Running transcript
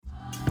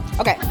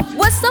Okay.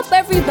 What's up,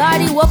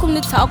 everybody? Welcome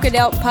to Talk It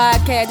Out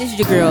Podcast. This is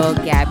your girl,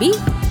 Gabby.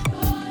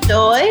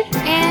 Joy.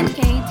 And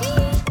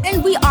Katie.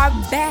 And we are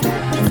back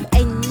with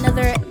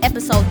another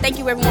episode. Thank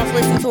you, everyone, for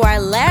listening to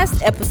our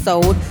last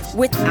episode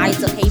with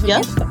Isa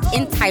Haven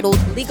entitled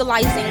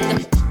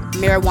Legalizing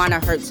Marijuana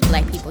Hurts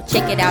Black People.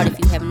 Check it out if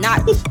you have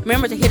not.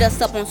 Remember to hit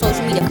us up on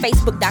social media,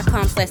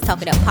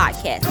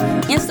 Facebook.com/TalkitOutPodcast,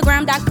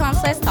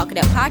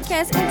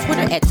 Instagram.com/TalkitOutPodcast, and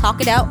Twitter at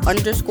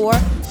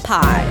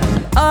TalkitOut_pod.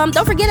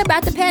 Don't forget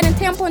about the pad and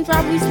tampon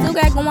drive we still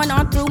got going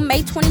on through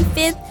May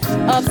 25th.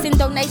 Send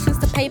donations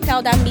to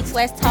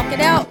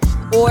PayPal.me/TalkitOut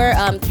or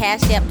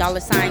Cash App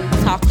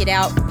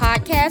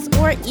 $TalkitOutPodcast,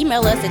 or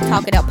email us at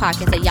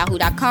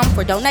TalkitOutPodcast@yahoo.com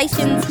for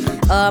donations.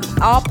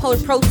 All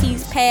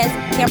proceeds, pads,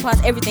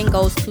 tampons, everything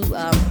goes to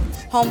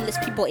homeless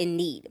people in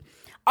need.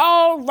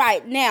 All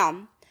right,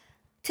 now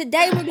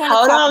today we're going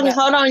to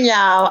hold on,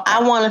 y'all.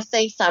 I want to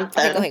say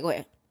something. Okay, go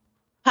ahead.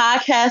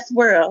 Podcast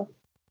world.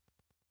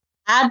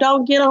 I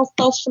don't get on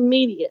social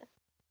media,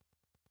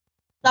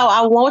 so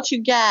I want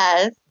you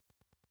guys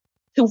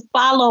to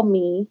follow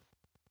me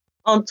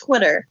on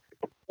Twitter.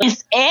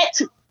 It's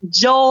at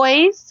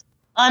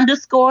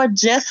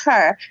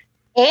Joys_just_her.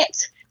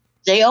 At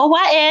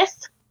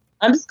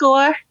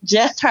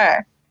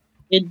JOYS_just_her.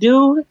 You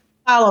do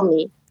follow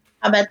me.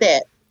 How about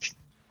that?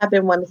 I've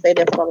been wanting to say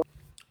that for a long time.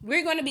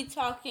 We're going to be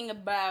talking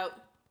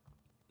about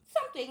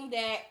something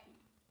that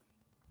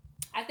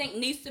I think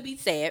needs to be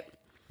said,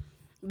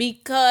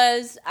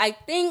 because I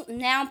think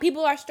now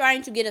people are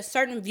starting to get a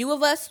certain view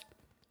of us.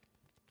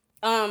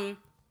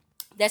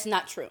 That's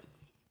not true.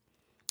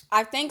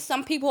 I think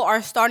some people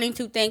are starting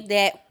to think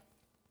that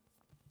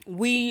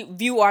we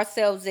view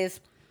ourselves as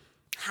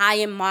high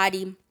and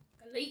mighty,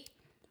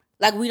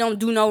 like we don't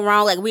do no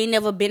wrong, like we ain't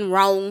never been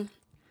wrong,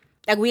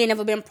 like we ain't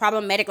never been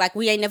problematic, like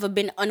we ain't never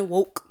been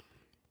unwoke.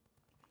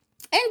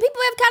 And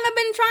people have kind of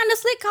been trying to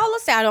slick call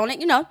us out on it,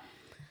 you know.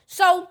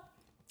 So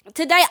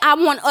today I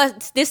want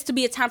this to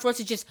be a time for us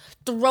to just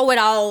throw it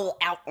all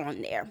out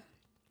on there.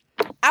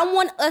 I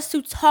want us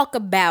to talk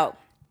about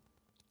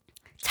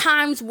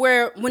times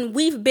when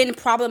we've been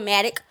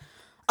problematic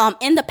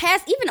in the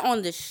past, even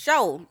on the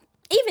show,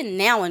 even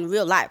now in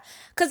real life.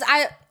 Because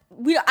I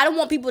don't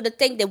want people to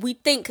think that we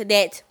think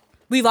that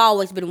we've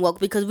always been woke,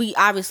 because we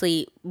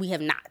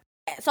have not.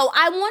 So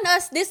I want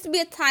this to be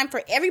a time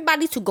for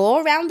everybody to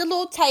go around the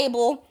little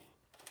table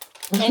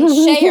and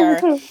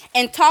share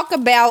and talk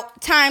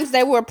about times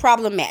that were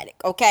problematic,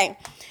 okay?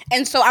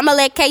 And so I'm going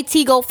to let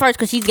KT go first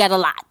because she's got a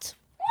lot.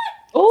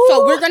 Ooh.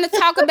 So we're going to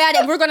talk about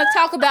it. We're going to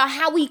talk about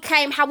how we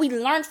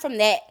learned from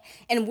that,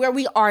 and where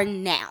we are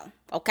now,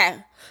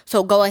 okay?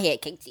 So go ahead,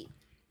 KT.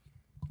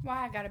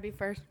 Why I got to be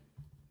first?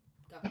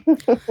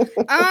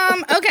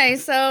 Okay,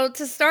 so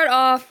to start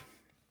off,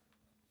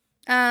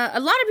 a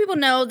lot of people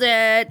know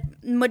that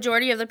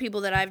majority of the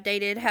people that I've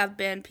dated have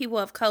been people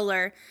of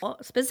color,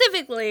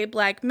 specifically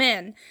black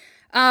men.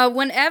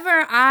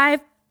 Whenever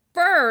I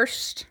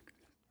first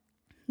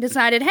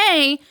decided,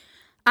 hey,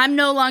 I'm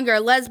no longer a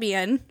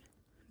lesbian,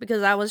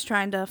 because I was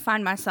trying to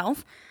find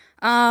myself,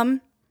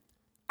 I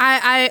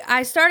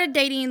started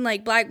dating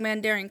like black men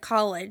during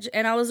college,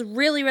 and I was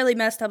really, really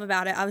messed up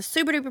about it. I was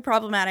super duper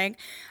problematic.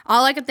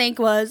 All I could think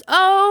was,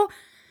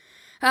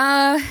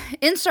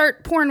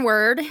 insert porn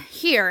word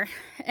here,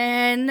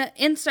 and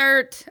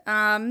insert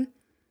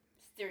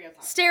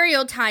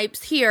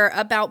stereotypes here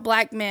about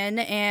black men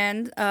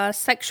and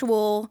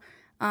sexual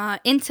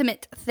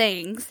intimate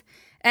things.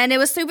 And it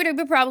was super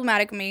duper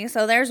problematic for me.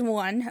 So there's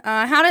one.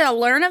 How did I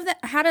learn of that?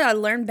 How did I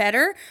learn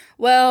better?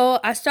 Well,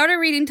 I started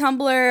reading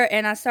Tumblr,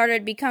 and I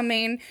started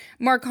becoming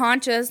more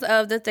conscious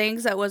of the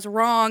things that was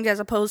wrong as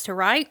opposed to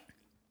right.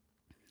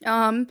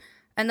 And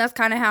that's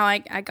kind of how I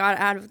got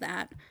out of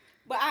that.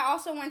 But I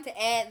also want to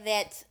add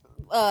that,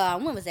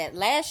 when was that?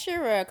 Last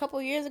year or a couple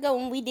of years ago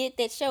when we did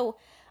that show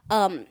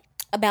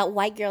about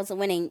white girls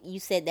winning,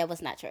 you said that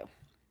was not true.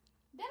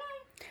 Did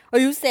I? Or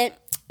you said,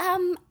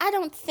 I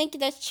don't think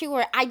that's true,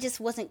 or I just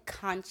wasn't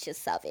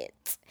conscious of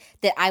it.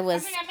 That I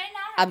was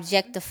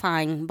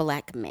objectifying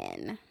black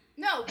men.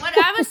 No, what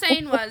I was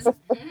saying was,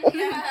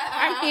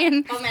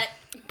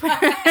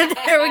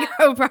 there we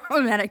go,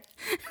 problematic.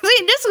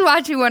 See, this is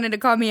why she wanted to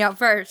call me out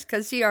first,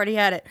 because she already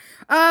had it.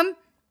 Yeah,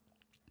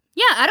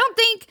 I don't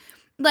think,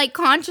 like,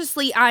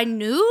 consciously I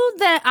knew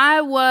that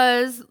I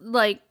was,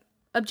 like,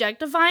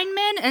 objectifying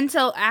men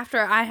until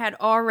after I had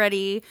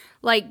already,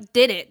 like,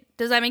 did it.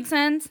 Does that make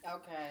sense?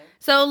 Okay.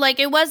 So, like,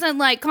 it wasn't,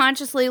 like,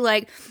 consciously,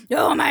 like,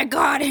 oh, my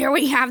God, here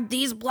we have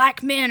these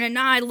black men, and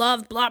I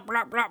love blah,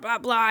 blah, blah, blah,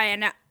 blah,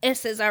 and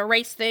this is a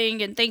race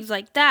thing, and things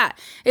like that.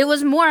 It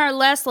was more or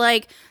less,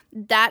 like,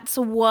 that's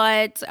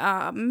what, It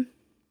was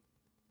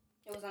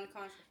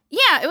unconscious.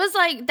 Yeah, it was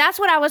like, that's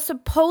what I was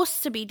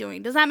supposed to be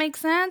doing. Does that make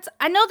sense?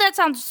 I know that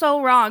sounds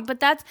so wrong, but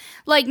that's,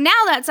 like,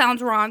 now that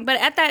sounds wrong.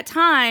 But at that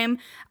time,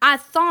 I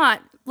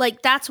thought,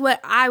 like, that's what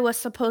I was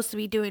supposed to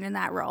be doing in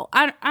that role.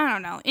 I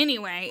don't know.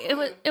 Anyway, it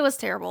was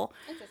terrible.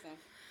 Interesting.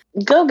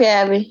 Go,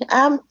 Gabby.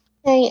 I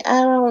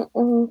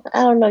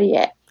don't know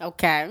yet.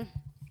 Okay.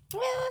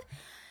 Well,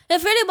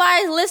 If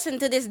anybody's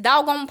listened to this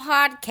doggone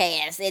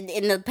podcast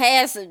in the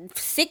past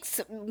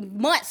 6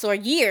 months or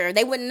year,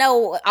 they would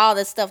know all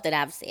the stuff that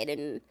I've said.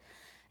 And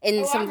I'm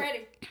ready. Good,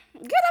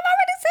 I've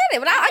already said it,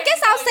 but I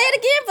guess I'll say it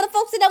again for the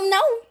folks that don't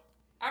know.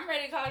 I'm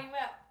ready to call you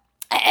out.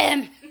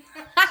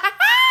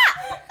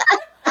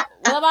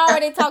 Well, I've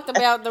already talked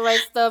about the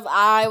race stuff.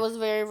 I was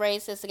very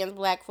racist against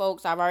black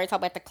folks. I've already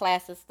talked about the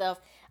classist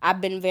stuff. I've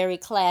been very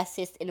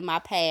classist in my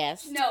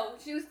past. No,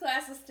 she was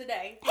classist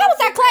today. How was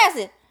that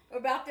classist?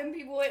 About them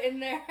people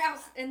in their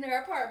house, in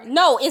their apartment.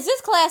 No, is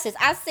this classist?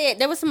 I said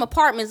there were some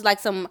apartments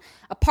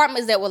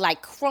that were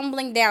like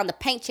crumbling down, the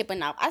paint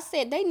chipping off. I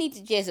said they need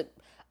to just,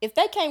 if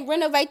they can't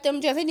renovate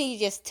them, they need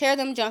to just tear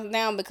them junk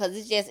down because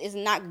it's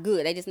not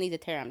good. They just need to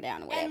tear them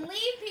down or whatever. And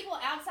leave people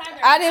outside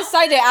their I didn't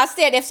say that. I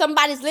said if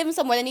somebody's living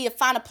somewhere, they need to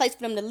find a place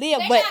for them to live.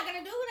 They're not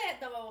gonna do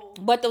that though.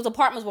 But those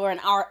apartments were an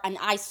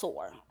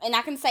eyesore, and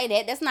I can say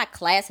that that's not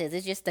classist.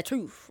 It's just the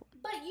truth.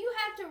 But you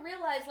have to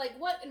realize, like,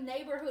 what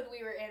neighborhood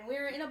we were in. We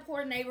were in a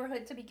poor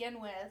neighborhood to begin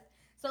with.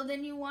 So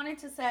then you wanted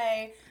to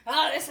say,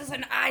 oh, this is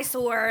an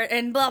eyesore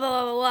and blah, blah,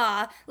 blah, blah,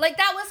 blah. Like,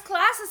 that was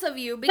classist of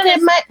you.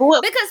 Because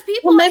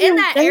people in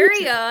that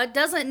area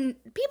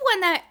people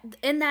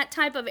in that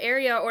type of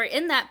area or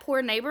in that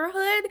poor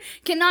neighborhood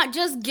cannot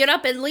just get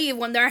up and leave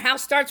when their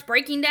house starts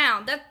breaking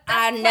down.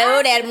 I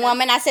know that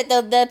woman. I said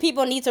the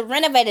people need to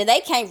renovate it.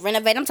 They can't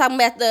renovate. I'm talking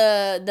about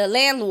the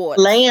landlord.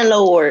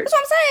 Landlord. That's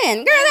what I'm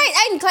saying. Girl,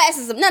 I ain't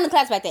classism. None of the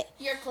class about that.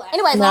 You're classist.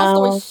 Anyway, long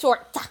story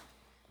short.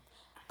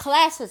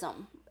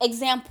 Classism.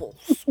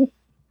 Examples.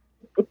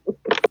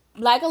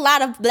 Like a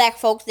lot of black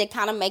folks that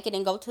kind of make it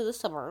and go to the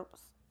suburbs.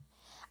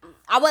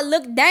 I would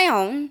look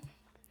down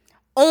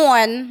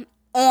on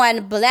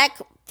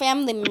black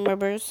family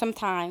members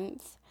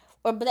sometimes,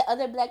 or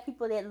other black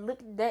people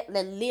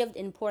that lived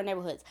in poor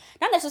neighborhoods.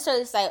 Not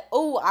necessarily say,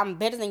 "Oh, I'm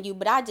better than you,"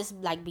 but I just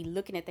like be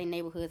looking at their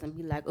neighborhoods and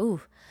be like,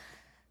 "Ooh,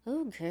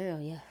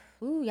 girl, yeah,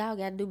 ooh, y'all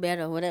gotta do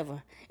better or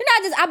whatever."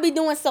 I be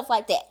doing stuff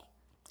like that.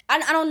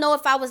 I don't know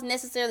if I was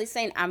necessarily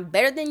saying I'm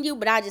better than you,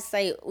 but I just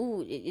say,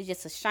 ooh, it's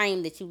just a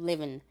shame that you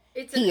live in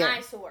here. An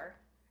eyesore.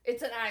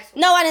 It's an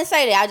eyesore. No, I didn't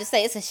say that. I just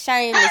say it's a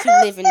shame that you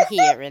live in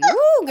here. And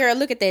ooh, girl,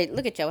 look at that.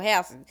 Look at your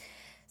house.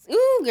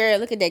 Ooh, girl,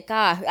 look at that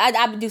car.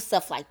 I do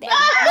stuff like that.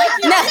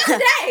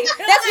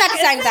 That's not the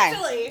same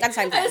thing. That's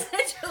the same thing.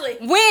 Essentially.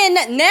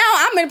 When now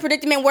I'm in a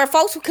predicament where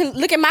folks can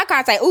look at my car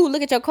and say, ooh,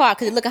 look at your car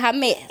because look at how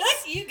mess.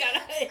 You got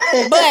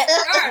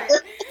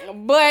it.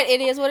 But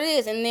it is what it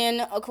is. And then,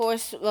 of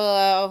course,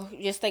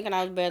 just thinking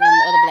I was better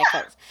than other black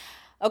folks.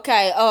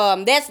 Okay,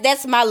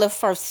 that's my little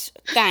first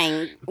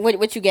thing.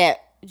 What you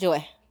got,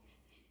 Joy?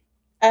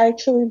 I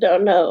actually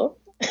don't know.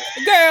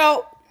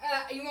 Girl.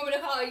 You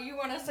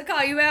want us to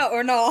call you out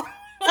or no?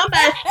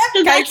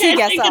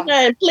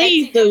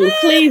 Please do.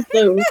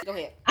 Go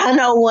ahead. I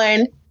know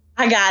one.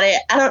 I got it.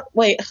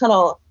 Hold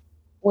on.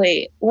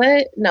 Wait,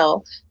 what?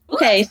 No.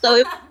 Okay, so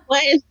it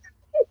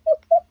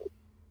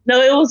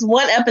was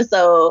one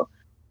episode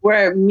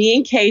where me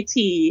and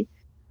KT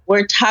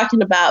were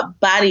talking about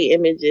body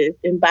images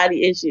and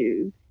body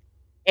issues.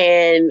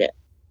 And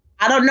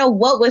I don't know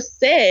what was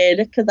said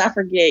because I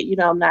forget,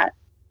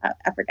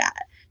 I forgot.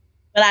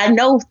 But I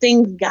know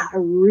things got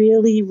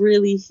really,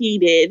 really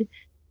heated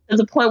to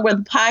the point where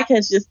the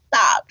podcast just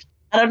stopped.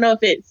 I don't know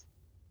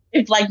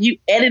if like you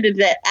edited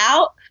that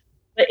out,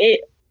 but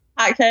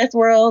podcast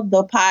world,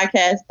 the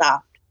podcast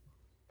stopped.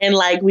 And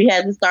like we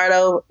had to start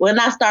over. Well,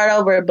 not start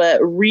over,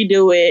 but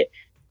redo it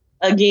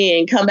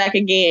again, come back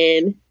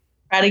again,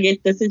 try to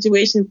get the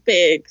situation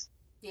fixed.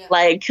 Yeah.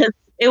 Like, cause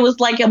it was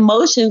like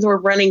emotions were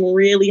running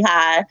really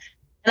high.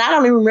 And I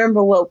don't even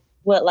remember what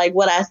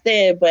I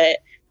said, but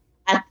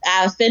I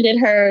offended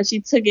her.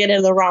 She took it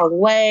in the wrong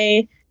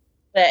way,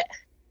 but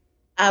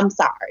I'm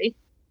sorry.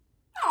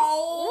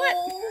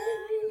 Oh,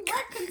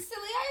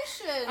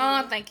 reconciliation.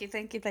 Oh, thank you.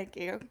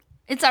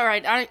 It's all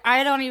right.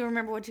 I don't even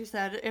remember what you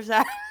said. If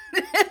that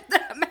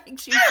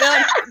makes you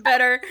feel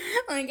better,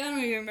 like I don't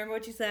even remember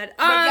what you said.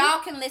 But y'all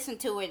can listen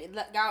to it.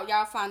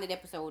 Y'all find that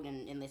episode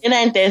and listen. It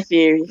ain't that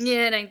serious.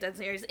 Yeah, it ain't that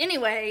serious.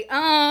 Anyway,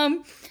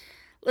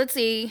 let's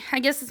see. I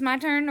guess it's my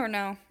turn or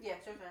no? Yeah,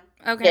 it's your turn.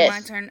 Okay, yes. My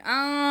turn.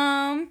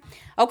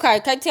 Okay,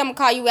 KT, I'm gonna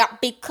call you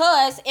out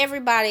because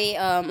everybody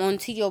on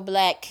T.O.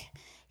 Black,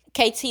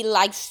 KT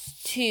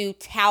likes to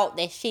tout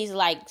that she's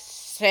like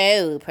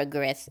so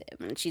progressive,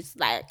 and she's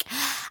like,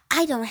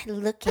 I don't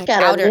look at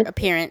outer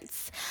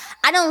appearance.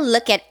 I don't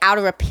look at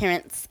outer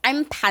appearance.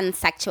 I'm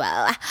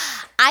pansexual.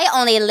 I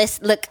only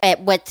look at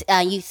what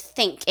you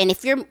think, and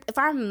if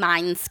our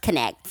minds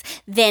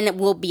connect, then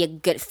we'll be a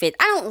good fit.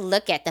 I don't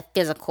look at the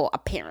physical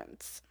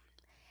appearance.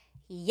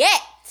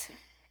 Yet,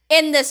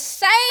 in the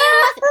same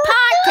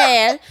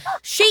podcast,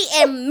 she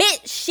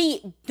admits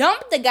she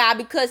dumped the guy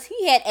because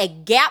he had a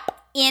gap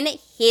in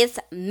his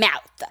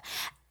mouth.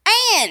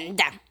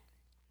 And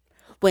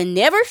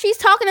whenever she's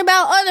talking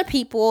about other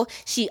people,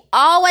 she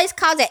always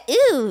calls it,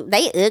 ooh,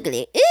 they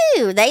ugly.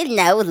 Ooh, they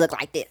nose look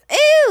like this.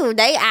 Ooh,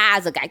 they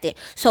eyes look like this.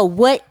 So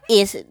what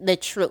is the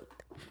truth?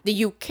 Do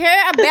you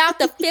care about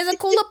the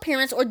physical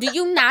appearance, or do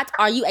you not?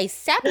 Are you a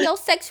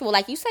sapiosexual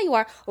like you say you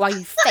are, or are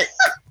you fake?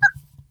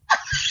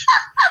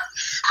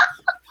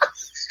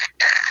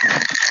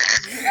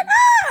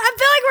 I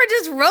feel like we're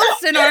just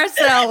roasting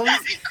ourselves.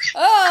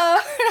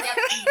 Oh.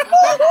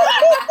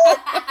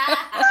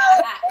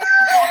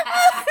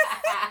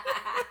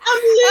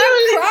 I'm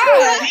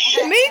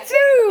crying. Me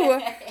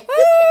too.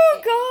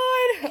 Oh,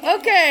 God.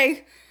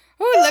 Okay.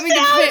 Oh, let me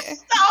get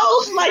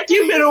so like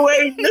you've been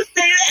waiting to say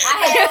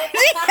that.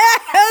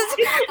 yes,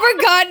 for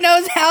God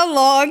knows how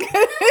long.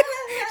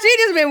 She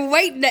just been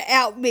waiting to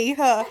out me,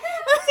 huh?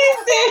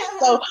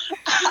 So,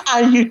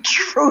 are you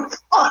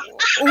truthful?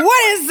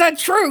 What is the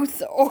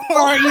truth, or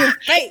are you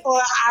fake?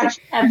 Or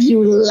have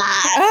you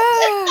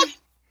lied?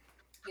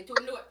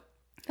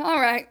 All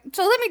right,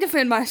 so let me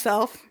defend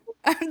myself.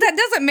 That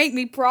doesn't make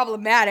me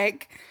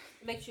problematic.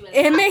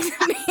 It makes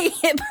me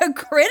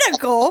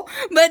hypocritical,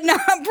 but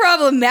not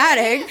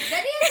problematic.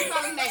 That is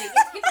problematic.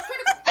 It's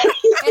hypocritical.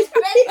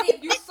 Especially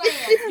if you're saying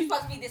you're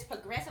supposed to be this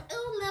progressive,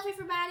 love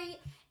everybody,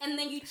 and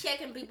then you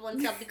checking people and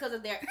stuff because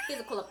of their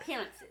physical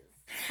appearances.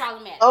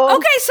 Problematic.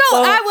 Okay, so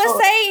I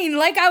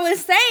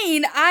was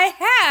saying, I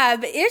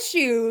have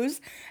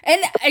issues,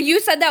 and you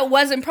said that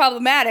wasn't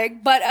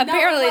problematic, but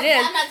apparently it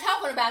is. I'm not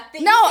talking about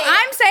things. No,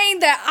 I'm saying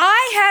that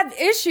I have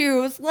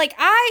issues. Like,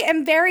 I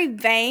am very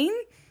vain.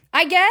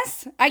 I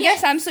guess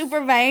I'm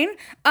super vain.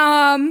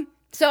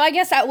 So I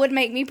guess that would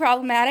make me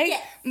problematic.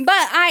 Yes. But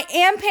I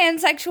am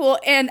pansexual,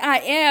 and I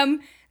am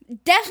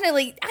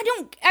definitely,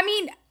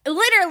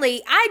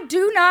 literally, I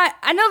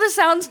know this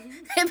sounds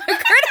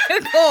hypocritical,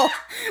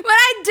 but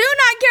I do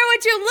not care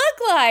what you look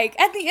like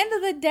at the end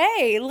of the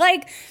day.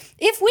 Like,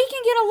 if we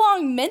can get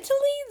along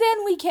mentally,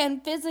 then we can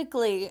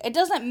physically. It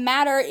doesn't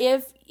matter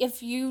if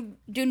you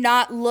do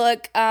not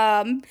look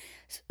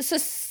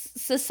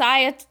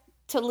societally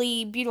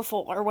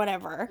beautiful or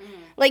whatever.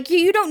 Like,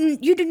 you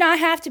do not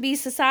have to be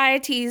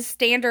society's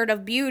standard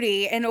of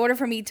beauty in order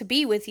for me to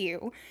be with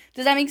you.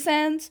 Does that make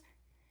sense?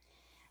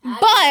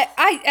 But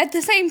at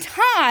the same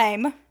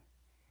time,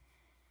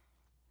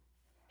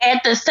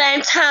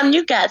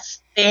 you got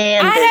standards.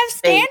 I have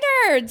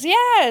standards,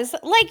 yes.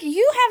 Like,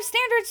 you have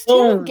standards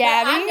too,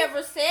 Gabby. I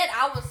never said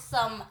I was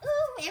some,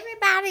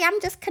 everybody, I'm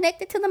just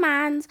connected to the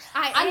minds.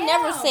 I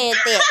never said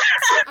that.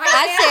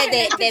 I said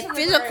that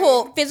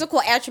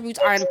physical attributes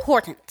are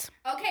important.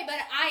 Okay, but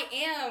I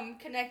am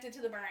connected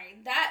to the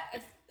brain.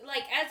 That,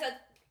 like,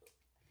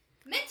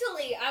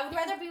 mentally, I would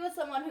rather be with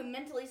someone who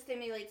mentally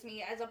stimulates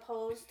me as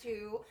opposed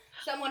to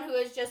someone who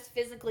is just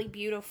physically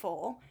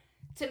beautiful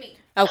to me.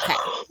 Okay.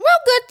 Well,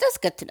 good. That's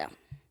good to know.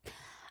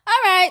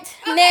 All right.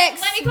 Okay,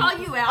 next. Let me call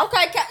you out.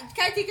 Okay.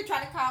 Katie can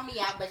try to call me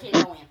out, but she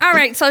don't win. All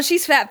right. So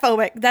she's fat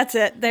phobic. That's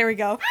it. There we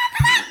go.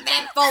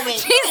 Fat phobic.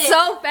 She's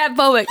so fat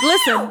phobic.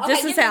 Listen,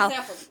 this is how.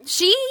 Example.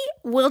 She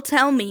will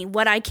tell me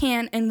what I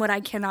can and what I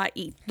cannot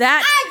eat.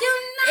 That I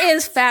do not.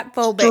 is fat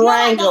phobic.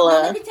 Strangler.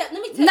 Let me tell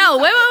No,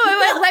 you wait.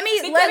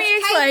 something. Let me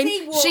explain.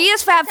 Katie will- She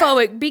is fat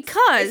phobic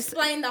because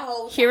Explain the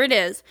whole thing. here it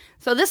is.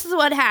 So this is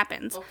what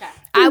happens. Okay.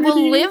 I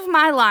will live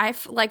my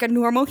life like a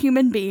normal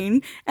human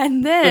being,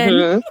 and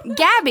then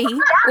Gabby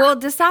will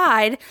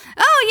decide,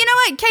 oh, you know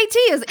what? KT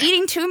is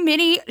eating too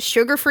many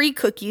sugar-free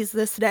cookies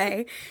this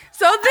day.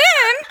 So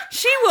then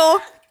she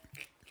will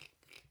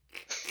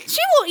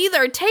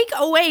either take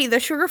away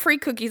the sugar-free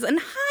cookies and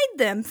hide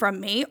them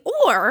from me,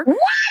 or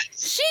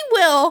she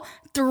will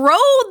throw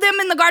them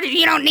in the garbage.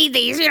 You don't need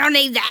these. You don't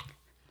need that.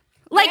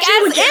 Like,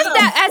 as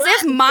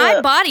if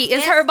my body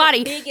is her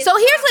body. So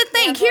here's the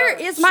thing. Here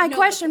is my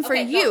question for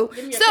you.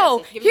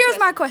 So here's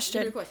my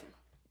question.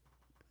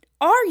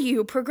 Are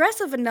you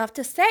progressive enough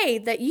to say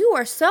that you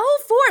are so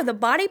for the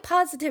body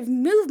positive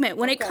movement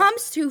when it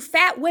comes to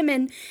fat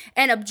women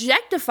and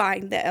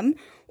objectifying them?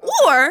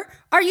 Or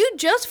are you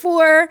just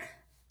for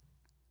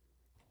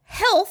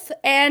health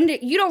and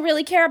you don't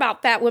really care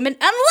about fat women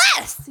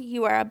unless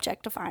you are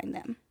objectifying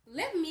them?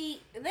 Let me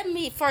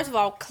first of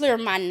all clear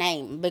my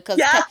name because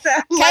KT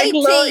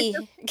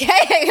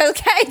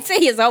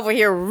is over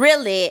here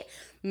really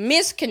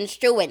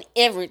misconstruing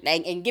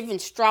everything and giving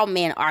straw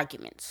man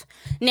arguments.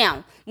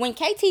 Now, when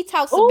KT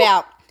talks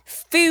about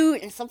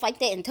food and stuff like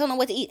that and telling them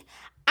what to eat,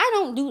 I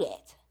don't do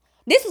that.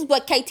 This is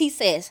what KT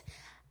says.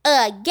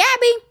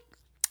 Gabby,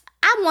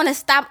 I want to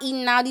stop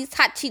eating all these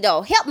hot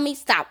Cheetos. Help me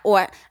stop. Or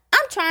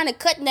I'm trying to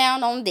cut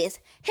down on this.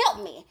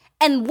 Help me.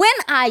 And when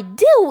I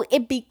do,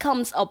 it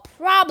becomes a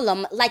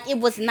problem, like it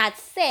was not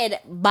said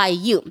by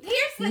you.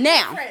 Here's the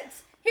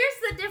difference.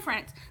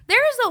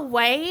 There is a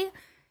way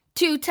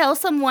to tell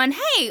someone,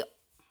 hey,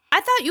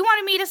 I thought you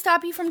wanted me to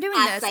stop you from doing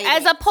this,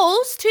 as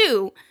opposed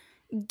to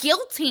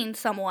guilting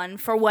someone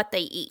for what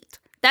they eat.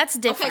 That's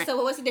different. Okay,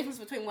 so what's the difference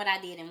between what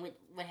I did and what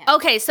happened?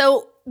 Okay,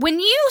 so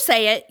when you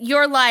say it,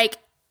 you're like,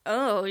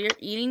 oh, you're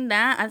eating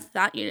that? I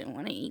thought you didn't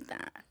want to eat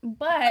that.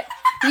 But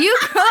you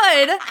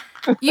could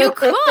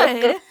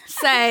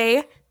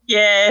say,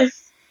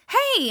 yes,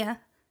 hey,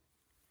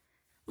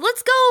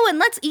 let's go and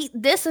let's eat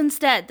this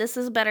instead. This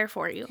is better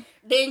for you.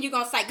 Then you're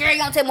going to say, girl, you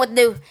going to tell me what to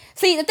do.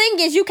 See, the thing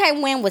is, you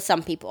can't win with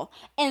some people.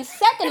 And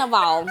second of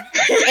all, as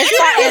far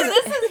as...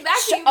 This is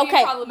actually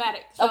being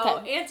problematic. So,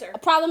 answer.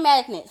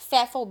 Problematicness,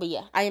 fat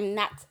phobia. I am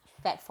not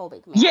fat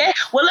phobic, man. Yeah,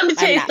 well, let me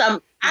tell you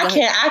something.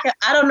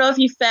 I don't know if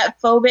you're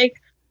fat phobic,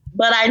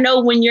 but I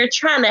know when you're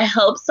trying to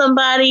help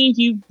somebody,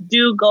 you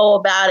do go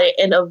about it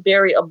in a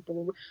very,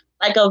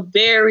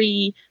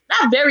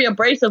 not very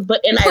abrasive, but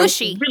in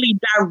pushy. A really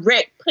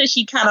direct,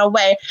 pushy kind of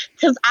way.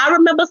 Because I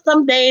remember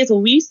some days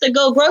when we used to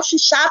go grocery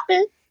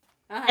shopping,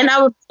 and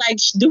I was like,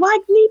 do I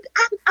need,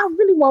 I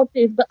really want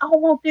this, but I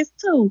want this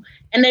too.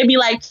 And they'd be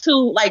like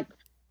two, like,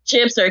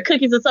 chips or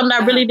cookies or something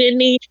I really didn't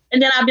need.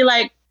 And then I'd be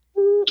like,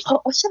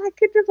 should I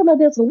get this one or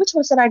this one? Which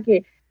one should I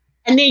get?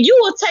 And then you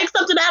will take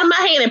something out of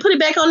my hand and put it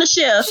back on the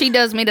shelf. She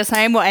does me the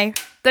same way.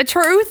 The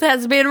truth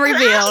has been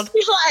revealed.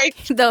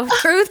 The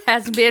truth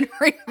has been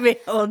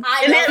revealed.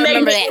 And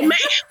it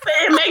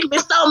makes me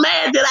so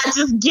mad that I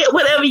just get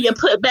whatever you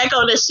put back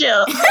on the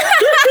shelf.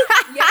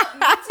 Yeah,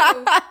 me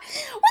too.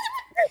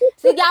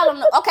 See, y'all don't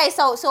know. Okay,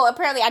 so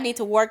apparently I need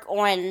to work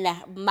on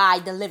my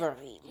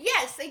delivery.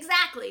 Yes,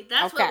 exactly.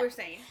 That's what we're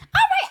saying.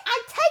 All right,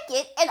 I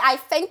take it, and I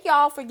thank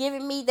y'all for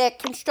giving me that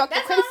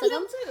constructive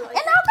criticism. Too. And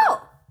I'll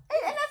go.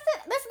 And that's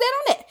it. That's that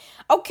on it.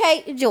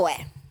 Okay,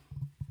 Joy.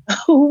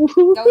 Go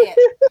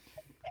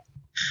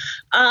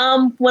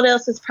ahead. What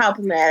else is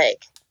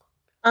problematic?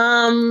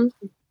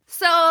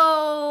 So,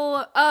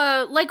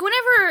 like,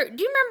 whenever,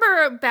 do you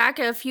remember back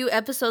a few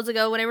episodes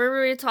ago, whenever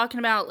we were talking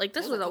about, like,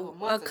 this was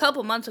a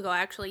couple months ago,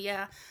 actually,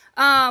 yeah.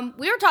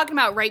 We were talking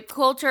about rape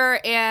culture,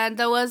 and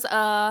there was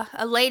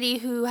a lady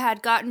who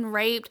had gotten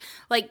raped,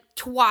 like,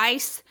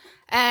 twice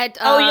at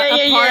a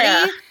party.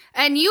 Yeah.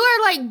 And you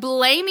are, like,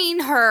 blaming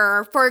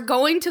her for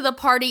going to the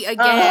party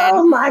again.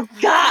 Oh, my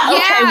God.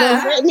 Yeah. Okay,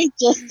 well, let me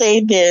just say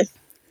this.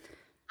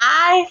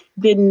 I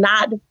did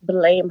not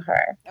blame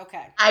her.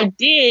 Okay. I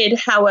did,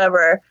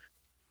 however,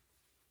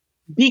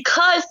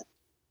 because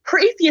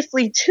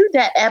previously to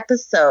that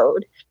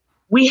episode,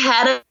 we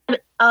had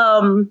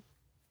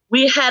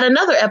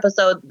another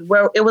episode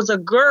where it was a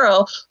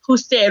girl who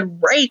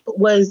said rape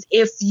was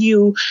if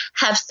you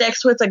have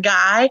sex with a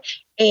guy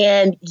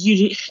and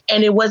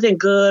it wasn't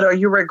good or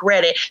you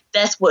regret it.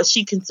 That's what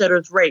she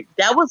considers rape.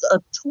 That was a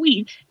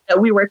tweet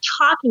that we were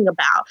talking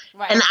about.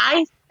 Right. And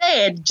I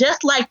said,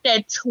 just like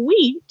that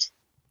tweet,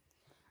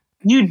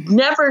 you'd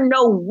never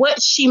know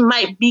what she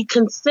might be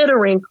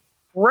considering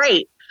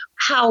rape.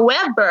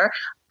 However,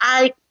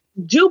 I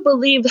do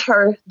believe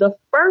her the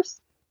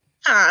first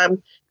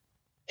time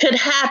could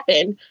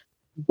happen,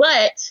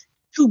 but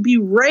to be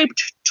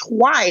raped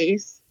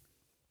twice,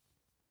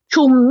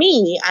 to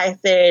me, I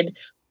said,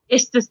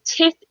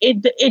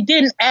 it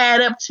didn't add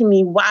up to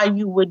me why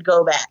you would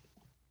go back.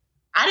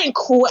 I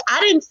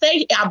didn't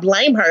say I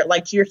blame her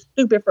like you're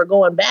stupid for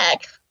going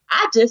back.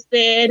 I just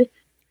said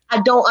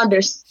I don't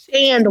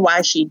understand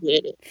why she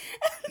did it.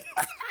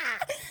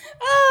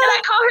 Did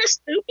I call her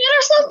stupid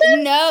or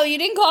something? No, you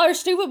didn't call her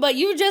stupid, but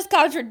you just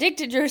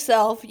contradicted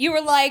yourself. You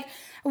were like,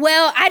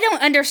 well, I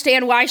don't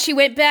understand why she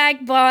went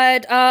back,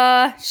 but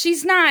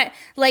she's not,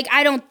 like,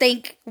 I don't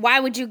think, why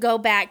would you go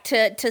back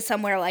to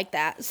somewhere like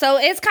that? So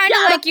it's kind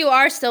of like you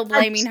are still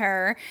blaming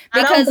her.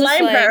 Because I don't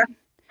blame her.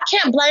 I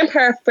can't blame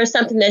her for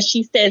something that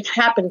she says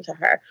happened to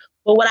her.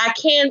 But what I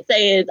can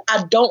say is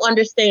I don't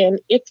understand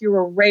if you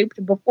were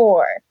raped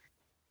before.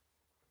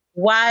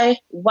 Why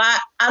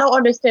I don't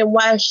understand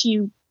why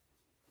she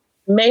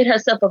made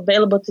herself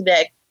available to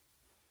that.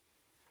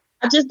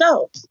 I just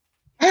don't.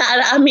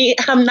 I mean,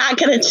 I'm not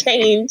going to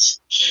change.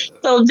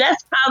 So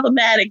that's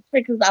problematic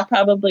because I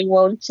probably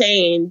won't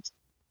change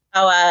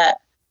how I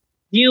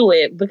view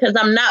it, because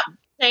I'm not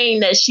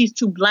saying that she's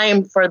to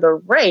blame for the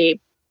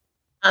rape.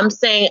 I'm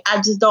saying I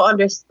just don't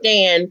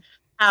understand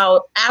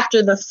how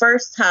after the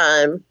first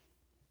time,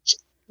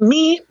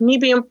 me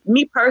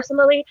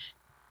personally,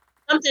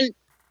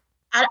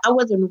 I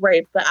wasn't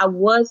raped, but I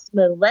was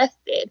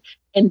molested.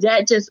 And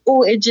that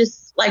it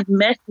just like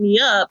messed me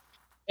up.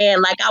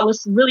 And like, I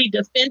was really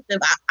defensive.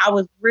 I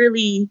was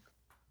really,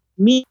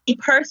 me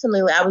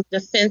personally, I was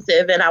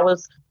defensive and I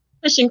was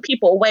pushing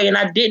people away. And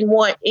I didn't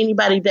want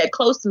anybody that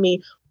close to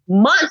me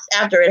months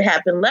after it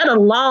happened, let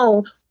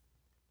alone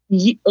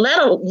years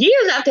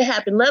after it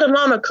happened, let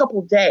alone a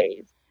couple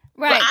days.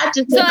 Right.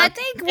 So I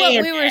think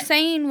what we were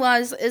saying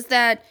is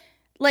that,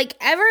 like,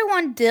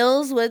 everyone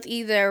deals with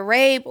either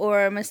rape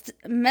or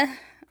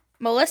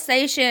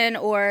molestation,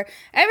 or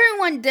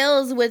everyone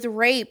deals with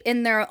rape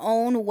in their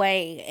own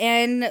way.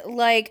 And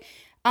like,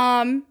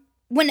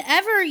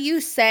 whenever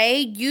you say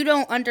you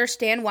don't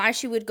understand why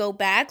she would go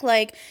back,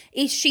 like,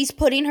 if she's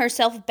putting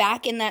herself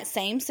back in that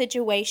same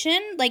situation,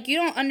 like, you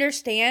don't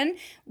understand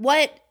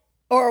what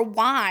or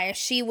why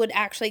she would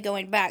actually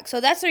going back.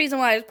 So that's the reason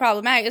why it's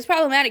problematic. It's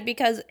problematic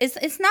because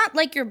it's not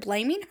like you're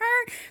blaming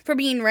her for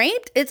being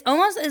raped. It's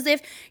almost as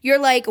if you're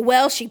like,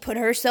 well, she put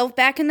herself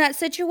back in that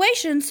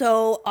situation,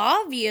 so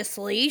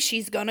obviously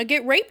she's gonna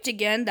get raped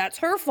again. That's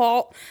her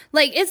fault.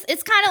 Like, it's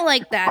kind of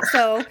like that.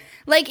 So,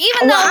 like,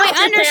 even though I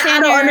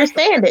understand, I don't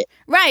understand it.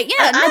 Right?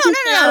 Yeah.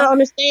 I don't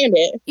understand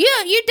it.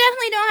 You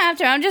definitely don't have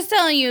to. I'm just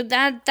telling you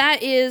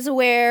that is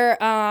where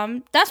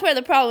that's where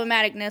the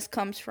problematicness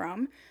comes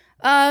from.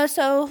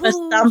 So who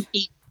is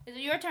it?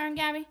 Your turn,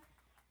 Gabby?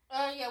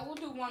 Yeah, we'll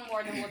do one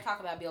more, then we'll talk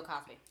about Bill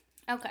Cosby.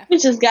 Okay. We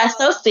just got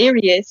so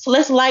serious.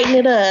 Let's lighten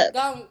it up.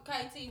 Go,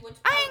 KT.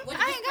 I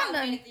ain't got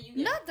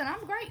nothing.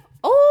 I'm great.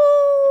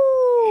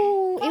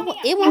 Oh,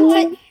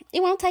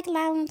 it won't take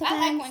long to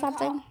find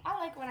something. I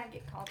like when I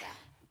get called out.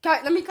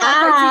 Okay, let me call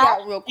KT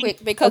out real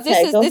quick because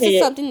this is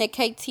something that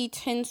KT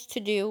tends to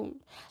do,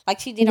 like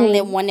she did on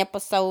that one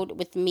episode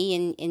with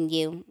me and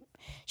you.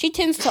 She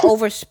tends to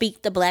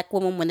overspeak the black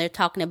woman when they're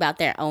talking about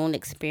their own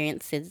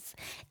experiences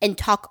and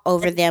talk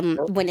over them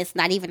when it's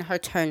not even her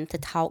turn to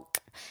talk.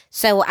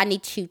 So I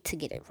need you to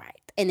get it right.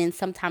 And then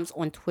sometimes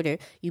on Twitter,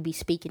 you be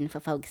speaking for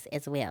folks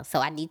as well. So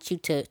I need you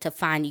to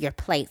find your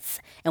place.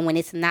 And when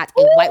it's not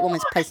a white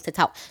woman's place to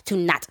talk, to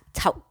not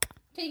talk.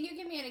 Can you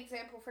give me an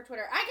example for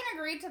Twitter? I can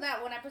agree to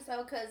that one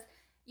episode because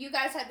you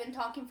guys had been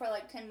talking for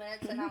like 10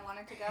 minutes and I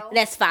wanted to go.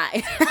 That's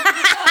fine.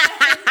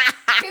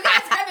 You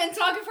guys have been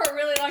talking for a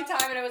really long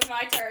time and it was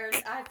my turn.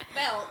 I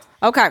felt.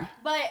 Okay.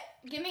 But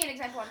give me an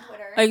example on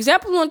Twitter. An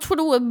example on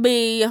Twitter would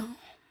be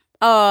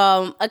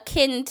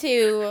akin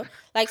to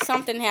like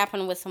something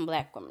happened with some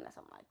black women or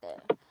something like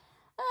that.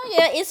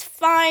 Yeah, it's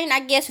fine, I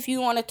guess, if you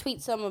want to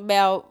tweet something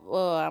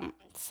about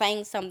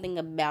saying something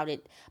about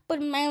it.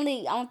 But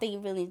mainly, I don't think you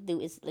really do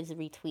is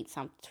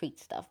retweet tweet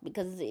stuff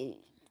because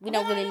we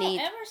don't really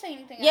need. I don't ever say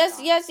anything. Yes,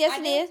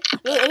 it is.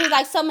 It was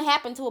like something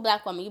happened to a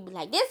black woman. You'd be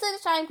like, this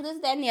is shame because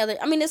this, that, and the other.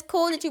 I mean, it's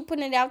cool that you're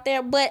putting it out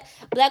there, but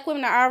black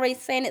women are already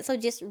saying it, so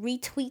just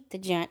retweet the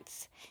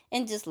junts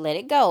and just let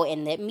it go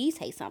and let me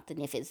say something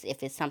if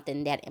it's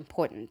something that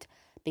important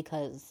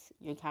because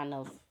you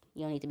don't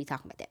need to be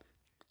talking about that.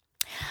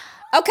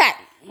 Okay.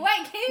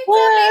 Wait, can you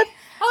tell me?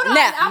 Hold on,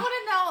 I want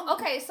to know.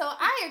 Okay, so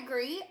I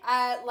agree.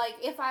 Like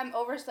if I'm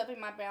overstepping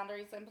my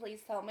boundaries, then please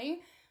tell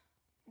me.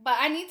 But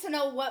I need to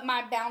know what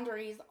my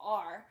boundaries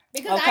are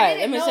because I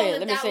didn't know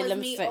that was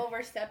me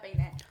overstepping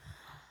it.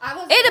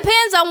 It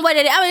depends on what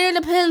it is. I mean,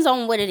 it depends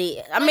on what it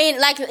is. I mean,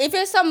 like if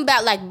it's something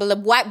about like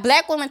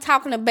black women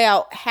talking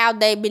about how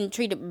they've been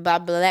treated by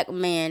black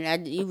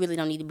men, you really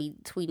don't need to be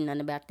tweeting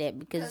nothing about that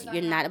because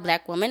you're not a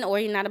black woman or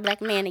you're not a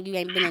black man and you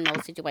ain't been in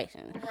those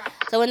situations. Right.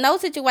 So in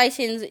those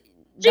situations,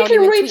 she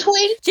can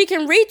retweet. She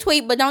can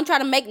retweet, but don't try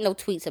to make no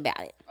tweets about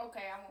it.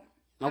 Okay, I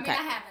won't. Okay.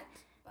 I mean, I haven't.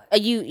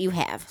 You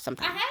have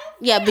sometimes. I have?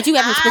 Yeah, but you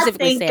haven't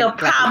specifically said. I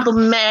think the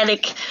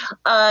problematic,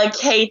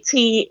 KT,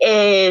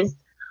 is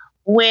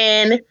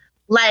when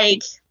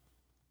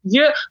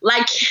you're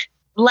like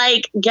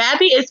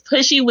Gabby is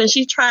pushy when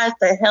she tries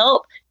to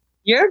help.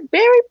 You're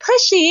very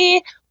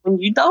pushy when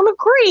you don't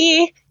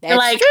agree. That's you're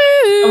like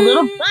true. A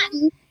little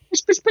button, push,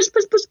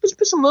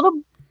 a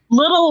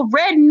little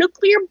red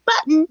nuclear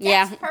button.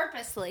 Yeah, That's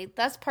purposely.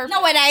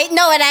 No, it ain't.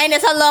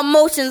 It's her little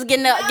emotions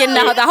getting the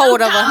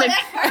hold of her.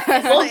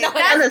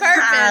 That's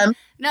purpose.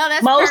 No,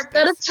 that's most of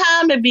the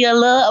time it be a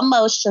little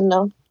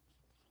emotional.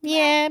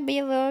 Yeah, be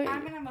a little.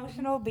 I'm an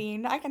emotional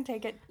being. I can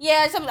take it.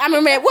 Yeah, I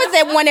remember. What's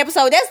that one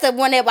episode? That's the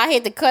one that I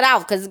had to cut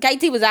off because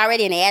KT was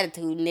already in the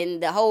attitude, and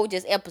then the whole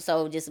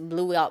episod just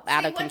blew up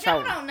out of control.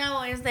 What y'all don't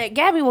know is that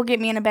Gabby will get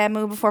me in a bad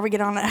mood before we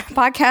get on the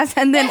podcast,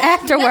 and then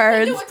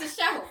afterwards,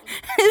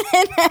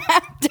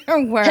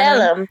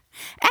 Tell him.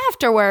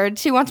 Afterwards,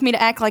 she wants me to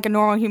act like a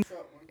normal human.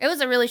 It was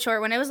a really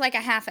short one. It was like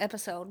a half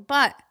episode,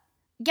 but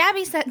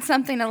Gabby said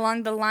something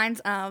along the lines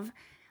of,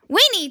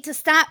 "We need to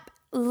stop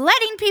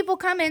letting people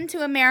come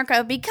into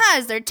America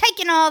because they're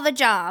taking all the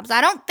jobs.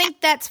 I don't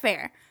think that's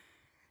fair."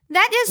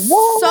 That is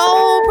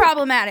so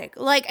problematic.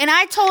 And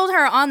I told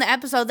her on the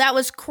episode that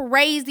was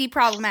crazy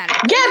problematic.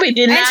 Gabby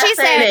did not say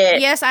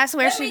that. Yes, I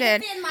swear she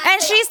did.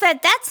 And she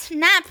said, that's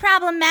not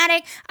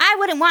problematic. I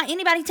wouldn't want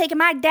anybody taking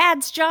my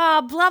dad's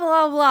job, blah,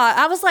 blah, blah.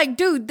 I was like,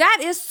 dude, that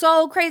is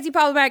so crazy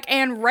problematic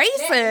and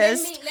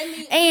racist.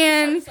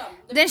 And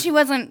then she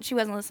wasn't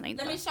listening.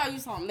 Let me show you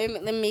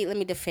something. Let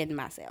me defend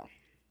myself.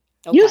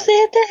 Okay. You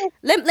said that?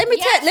 Let me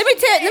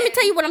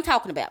tell you what I'm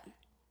talking about.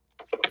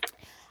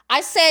 I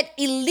said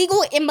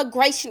illegal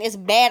immigration is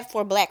bad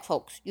for black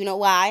folks. You know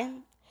why?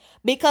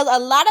 Because a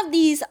lot of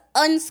these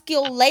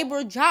unskilled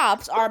labor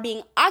jobs are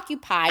being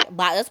occupied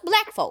by us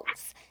black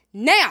folks.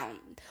 Now,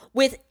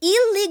 with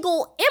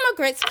illegal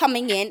immigrants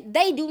coming in,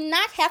 they do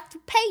not have to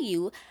pay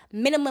you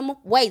minimum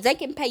wage. They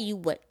can pay you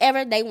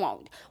whatever they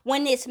want.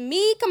 When it's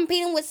me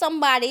competing with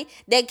somebody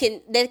that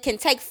can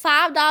take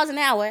 $5 an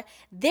hour,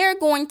 they're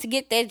going to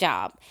get their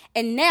job.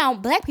 And now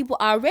black people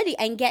already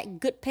ain't got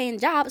good paying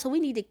jobs, so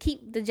we need to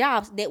keep the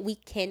jobs that we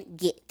can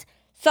get.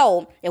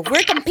 So if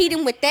we're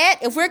competing with that,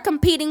 if we're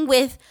competing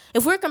with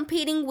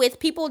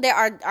people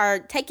that are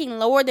taking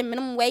lower than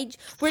minimum wage,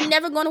 we're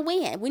never going to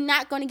win. We're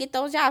not going to get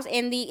those jobs,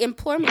 and the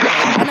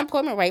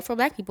unemployment rate for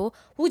black people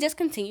will just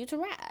continue to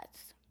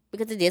rise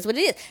because it is what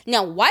it is.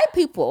 Now, white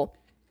people,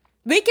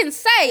 we can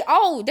say,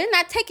 oh, they're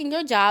not taking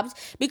your jobs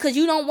because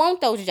you don't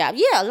want those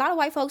jobs. Yeah, a lot of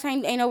white folks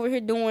ain't over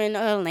here doing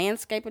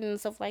landscaping and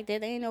stuff like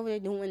that. They ain't over there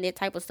doing that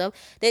type of stuff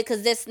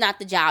because that's not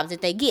the jobs that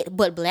they get.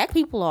 But black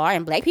people are,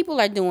 and black people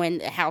are doing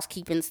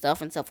housekeeping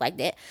stuff and stuff like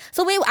that.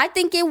 So I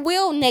think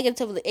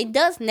it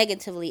does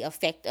negatively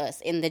affect us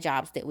in the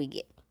jobs that we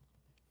get.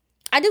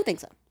 I do think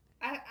so.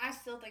 I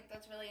still think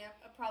that's really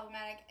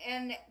problematic.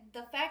 And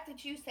the fact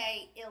that you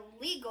say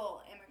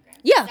illegal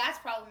immigrants, that's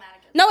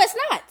problematic. No, it's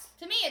not.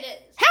 To me, it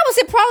is. How is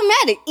it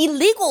problematic?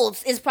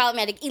 Illegals is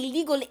problematic.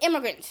 Illegal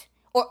immigrants.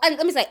 Or,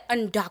 let me say,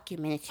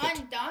 undocumented.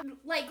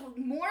 Like,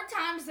 more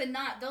times than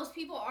not, those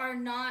people are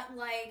not,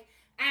 like,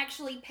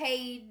 actually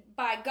paid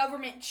by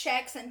government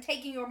checks and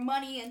taking your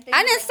money and things.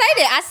 I didn't say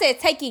that. I said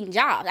taking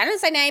jobs. I didn't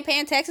say they ain't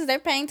paying taxes. They're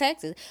paying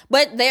taxes.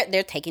 But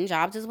they're taking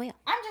jobs as well.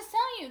 I'm just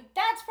telling you,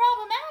 that's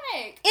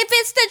problematic. If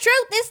it's the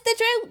truth, it's the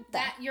truth.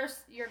 That your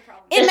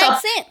problem. It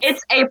makes sense.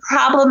 It's a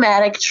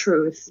problematic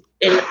truth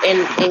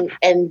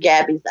in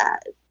Gabby's eyes.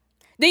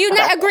 Do you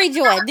not agree,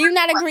 Joy? Do you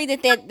not agree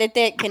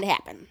that can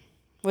happen?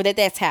 Or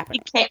that's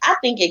happening? I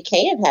think it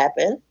can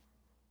happen.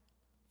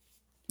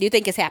 Do you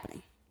think it's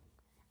happening?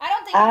 I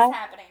don't think it's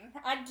happening.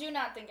 I do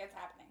not think it's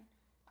happening.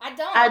 I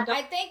don't.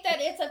 I think that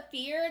it's a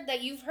fear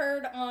that you've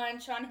heard on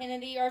Sean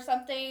Hannity or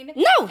something.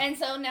 No. And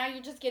so now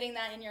you're just getting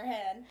that in your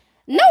head.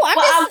 No,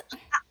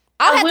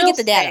 I'll have to get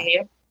the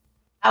data.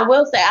 I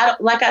will say, I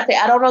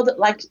don't know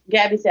like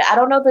Gabby said, I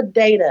don't know the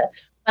data,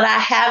 but I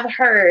have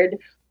heard,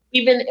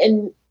 even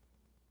in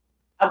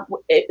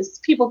it's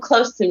people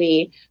close to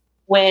me,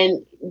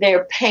 when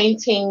they're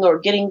painting or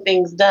getting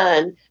things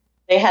done,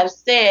 they have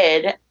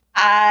said,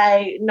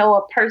 I know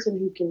a person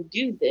who can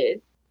do this.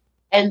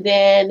 And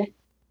then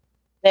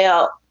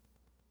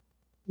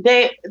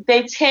they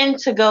tend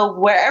to go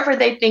wherever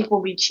they think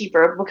will be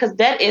cheaper, because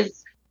that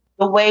is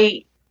the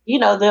way, you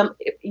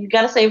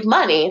got to save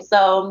money.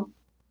 So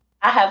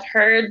I have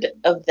heard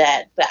of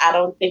that, but I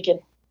don't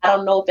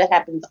know if it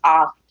happens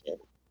often.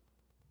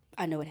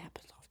 I know it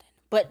happens often.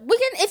 But we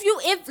can, let's do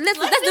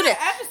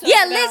that.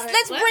 Yeah,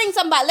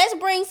 let's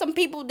bring some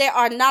people that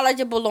are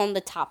knowledgeable on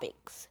the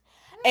topics.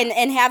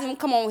 And have them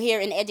come on here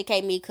and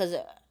educate me, because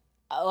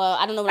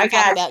I don't know what I'm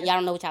talking about. Y'all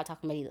don't know what y'all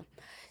talking about either.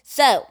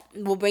 So,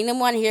 we'll bring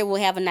them on here.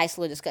 We'll have a nice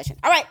little discussion.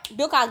 All right,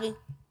 Bill Cosby.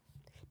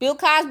 Bill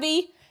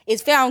Cosby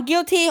is found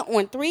guilty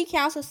on 3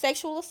 counts of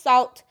sexual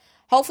assault.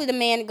 Hopefully the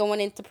man going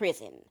into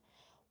prison.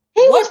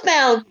 He was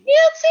found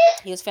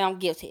guilty? He was found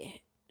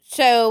guilty.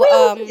 So,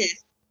 girl,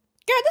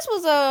 this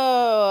was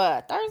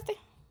Thursday?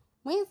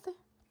 Wednesday?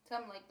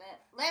 Something like that.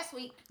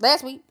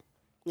 Last week.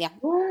 Yeah.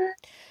 What?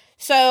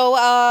 So,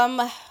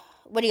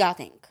 what do y'all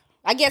think?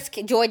 I guess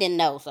Joy didn't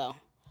know, so.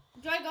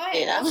 Joy, go ahead.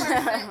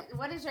 Yeah.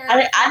 What is your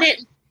I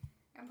didn't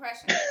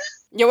impression?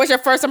 Yeah, what's your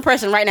first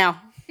impression right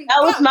now?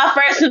 That was my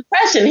first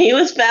impression. He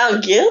was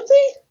found guilty?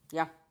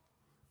 Yeah.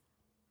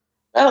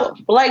 Oh,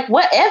 like,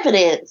 what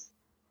evidence?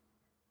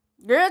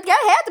 Girl,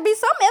 there had to be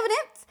some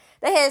evidence.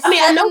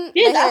 I know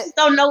this. I just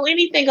don't know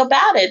anything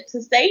about it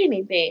to say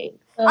anything.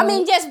 I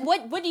mean, just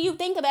what do you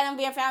think about him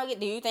being found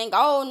guilty? Do you think,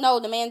 oh, no,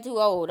 the man too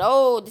old.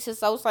 Oh, this is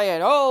so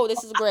sad. Oh,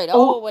 this is great.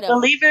 Oh, whatever.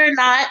 Believe it or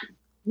not,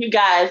 you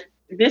guys,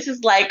 this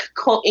is like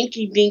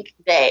Inky Dink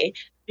Day,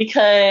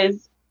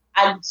 because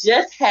I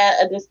just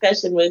had a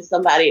discussion with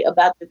somebody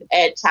about this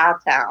at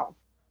Chowtown.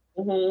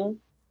 Mm-hmm.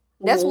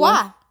 That's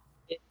why.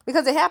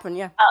 Because it happened,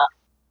 yeah.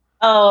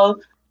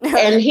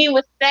 And he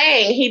was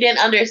saying he didn't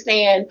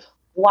understand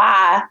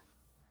why.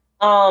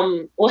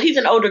 Well, he's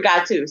an older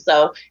guy too,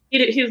 so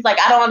he was like,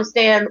 I don't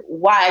understand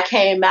why it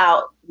came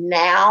out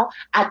now.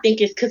 I think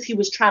it's because he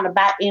was trying to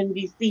buy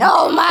NBC.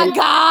 Oh my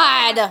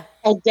God!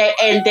 And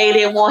they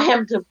didn't want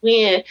him to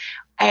win,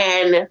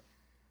 and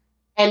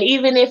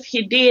even if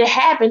he did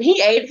happen,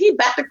 he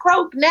about to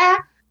croak now.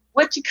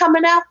 What you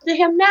coming after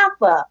him now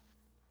for?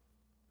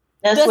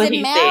 That's Does what it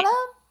he matter?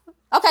 said.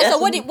 Okay, That's so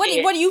what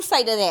do you say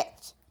to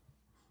that?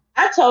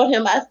 I told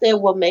him, I said,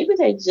 well, maybe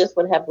they just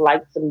would have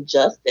liked some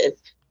justice.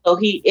 So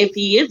if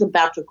he is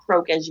about to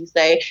croak, as you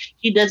say,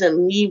 he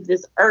doesn't leave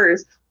this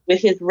earth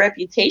with his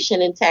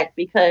reputation intact,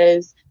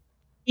 because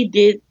he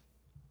did,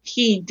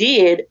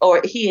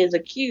 or he is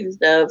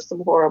accused of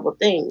some horrible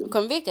things.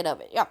 Convicted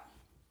of it, yeah.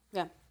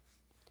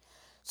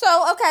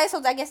 So, okay,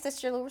 so I guess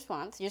that's your little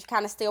response. You're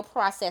kind of still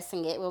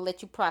processing it. We'll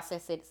let you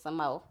process it some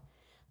more.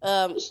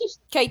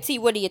 KT,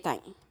 what do you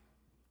think?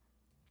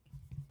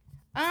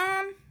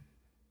 Yeah,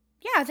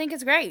 I think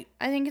it's great.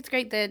 I think it's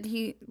great that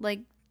he, like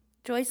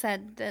Joy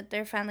said, that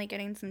they're finally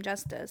getting some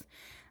justice.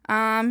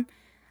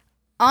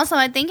 Also,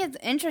 I think it's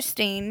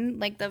interesting,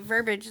 like, the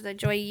verbiage that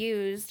Joy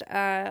used,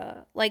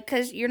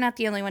 because you're not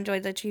the only one, Joy,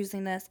 that's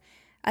using this.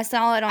 I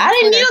saw it on Twitter.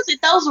 Didn't use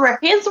it. Those were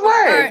his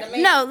words.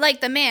 No, like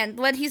the man,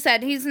 what he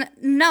said.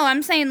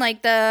 I'm saying,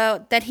 like,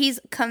 that he's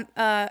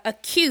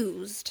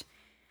accused.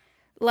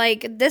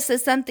 like this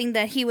is something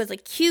that he was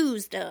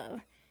accused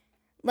of.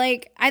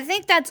 Like, I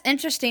think that's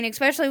interesting,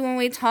 especially when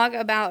we talk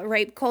about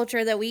rape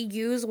culture, that we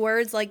use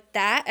words like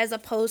that as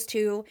opposed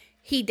to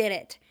he did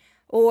it.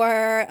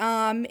 Or,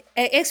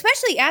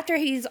 especially after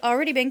he's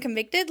already been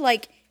convicted,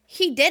 like,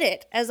 he did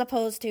it, as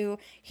opposed to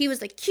he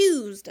was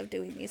accused of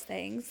doing these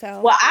things. So,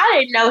 well,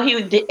 I didn't know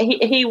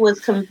he was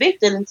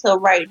convicted until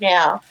right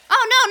now.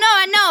 Oh no,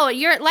 I know.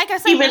 You're like I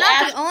said, Even you're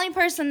not the only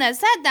person that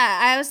said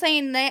that. I was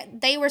saying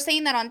that they were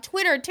saying that on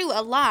Twitter too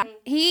a lot.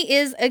 He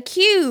is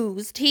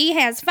accused. He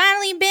has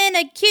finally been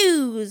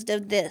accused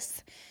of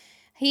this.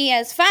 He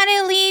has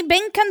finally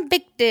been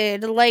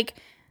convicted. Like,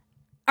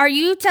 are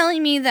you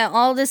telling me that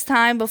all this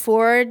time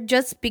before,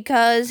 just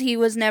because he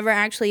was never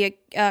actually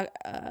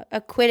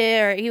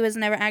acquitted, or he was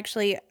never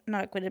actually,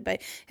 not acquitted, but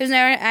he was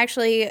never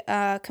actually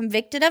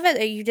convicted of it,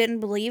 that you didn't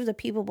believe the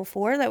people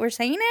before that were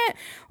saying it?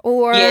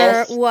 Or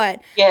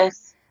what?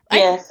 Yes.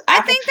 Yes.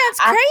 I think that's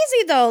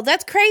crazy, though.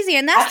 That's crazy.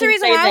 And that's the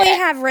reason why we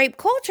have rape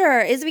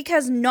culture, is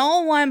because no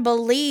one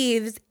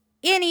believes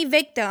any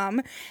victim,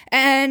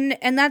 and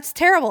that's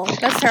terrible.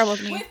 That's terrible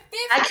to me. With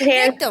 50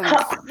 victims.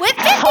 With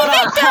 50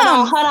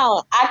 victims. Hold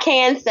on. I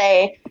can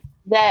say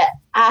that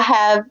I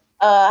have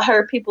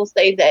heard people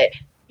say that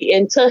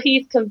until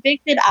he's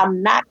convicted,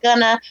 I'm not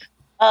gonna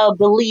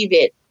believe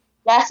it.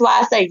 That's why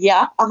I say,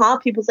 yeah,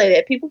 people say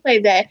that. People say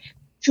that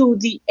to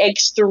the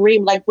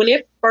extreme. Like, when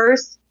it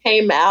first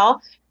came out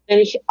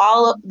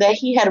that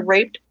he had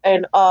raped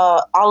and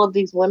all of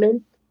these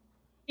women,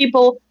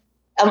 people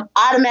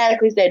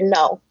automatically said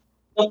no.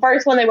 The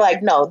first one, they were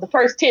like, no. The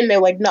first 10, they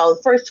were like, no.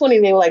 The first 20,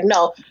 they were like,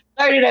 no.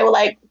 30, they were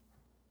like,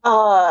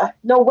 no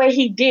way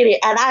he did it.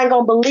 And I ain't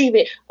going to believe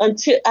it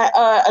until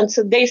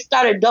they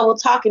started double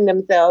talking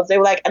themselves. They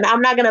were like, and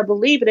I'm not going to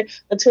believe it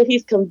until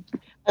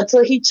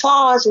he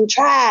charged and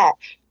tried.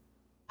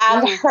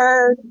 I've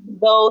heard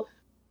those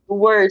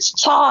words,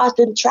 charged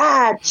and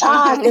tried,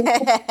 charged and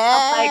tried.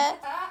 I'm like,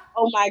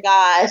 oh my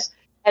gosh.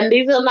 And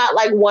these are not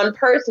like one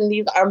person.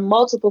 These are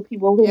multiple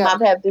people whom I've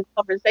had this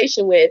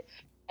conversation with.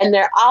 And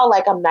they're all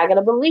like, I'm not going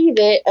to believe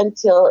it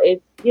until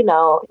it's,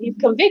 he's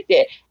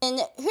convicted.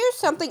 And here's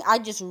something I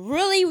just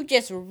really want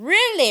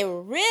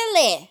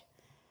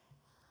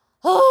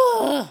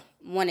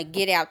to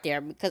get out there,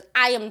 because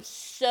I am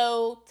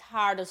so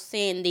tired of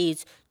seeing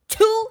these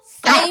two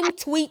same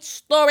tweets,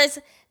 stories,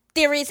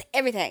 theories,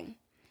 everything.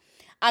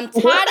 I'm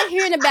tired of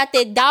hearing about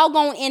that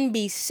doggone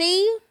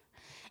NBC,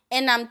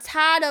 and I'm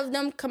tired of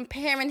them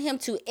comparing him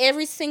to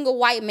every single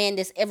white man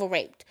that's ever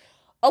raped.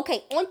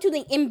 Okay, on to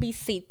the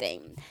NBC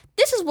thing.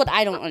 This is what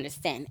I don't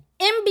understand.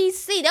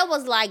 NBC, that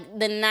was like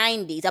the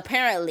 90s.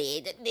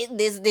 Apparently,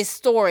 this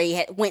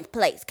story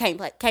came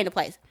to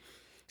place.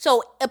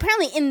 So,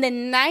 apparently in the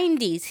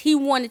 90s, he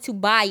wanted to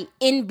buy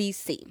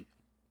NBC.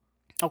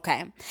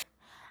 Okay.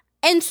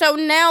 And so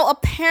now,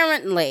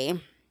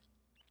 apparently,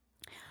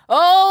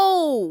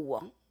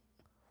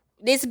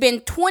 it's been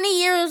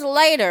 20 years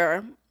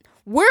later,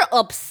 we're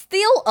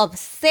still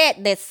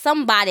upset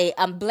that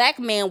a black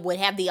man would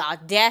have the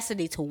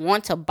audacity to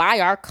want to buy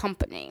our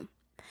company.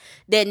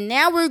 That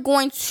now we're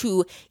going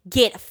to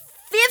get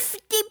 50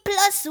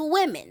 plus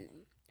women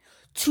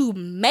to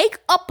make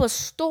up a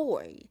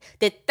story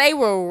that they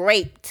were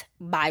raped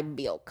by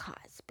Bill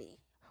Cosby.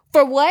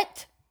 For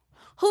what?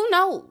 Who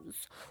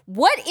knows?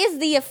 What is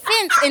the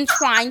offense in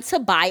trying to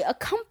buy a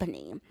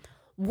company?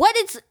 Do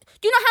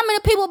you know how many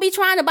people be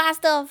trying to buy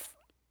stuff?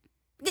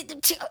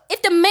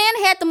 If the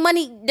man had the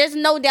money, there's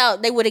no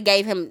doubt they would have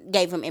gave him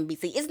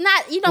NBC. It's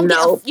not, you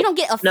don't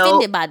get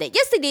offended by that.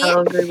 Yes, they did. I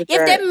don't agree with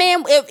that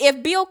man,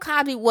 if Bill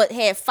Cosby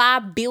had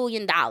 $5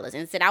 billion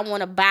and said, I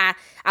want to buy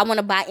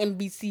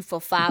NBC for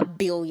 $5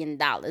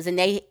 billion,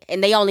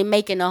 and they only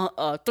making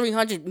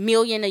 $300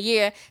 million a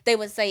year, they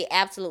would say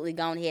absolutely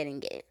go ahead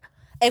and get it.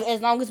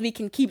 As long as we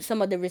can keep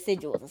some of the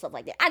residuals and stuff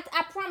like that.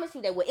 I promise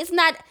you they would. It's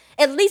not,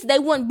 at least they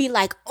wouldn't be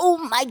like, oh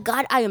my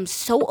God, I am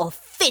so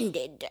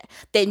offended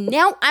that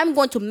now I'm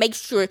going to make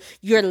sure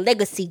your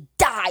legacy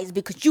dies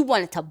because you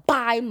wanted to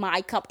buy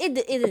my company.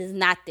 It is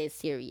not that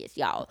serious,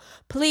 y'all.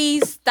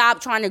 Please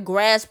stop trying to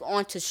grasp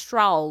onto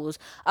straws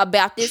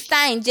about this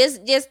thing.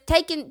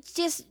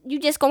 You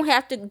just gonna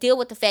have to deal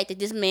with the fact that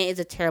this man is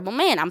a terrible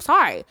man. I'm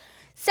sorry.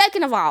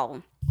 Second of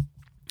all,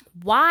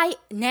 why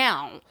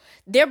now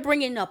they're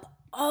bringing up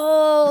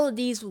all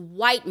these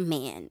white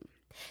men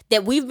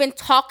that we've been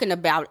talking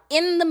about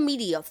in the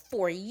media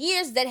for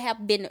years that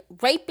have been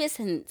rapists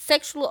and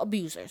sexual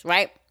abusers,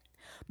 right?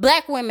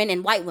 Black women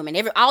and white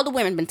women, all the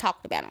women been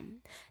talking about them.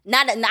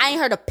 I ain't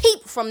heard a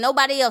peep from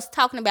nobody else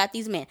talking about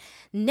these men.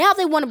 Now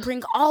they want to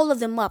bring all of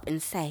them up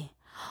and say,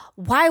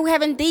 why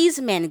haven't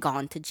these men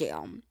gone to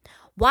jail?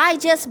 Why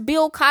just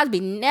Bill Cosby?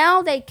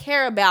 Now they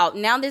care about,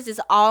 now this is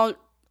all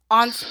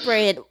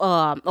on-spread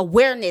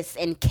awareness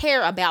and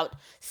care about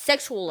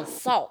sexual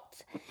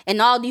assault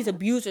and all these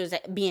abusers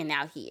being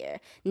out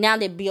here. Now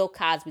that Bill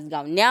Cosby's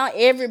gone, now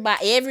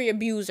every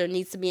abuser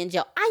needs to be in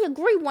jail. I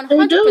agree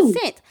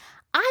 100%.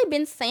 I've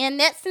been saying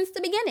that since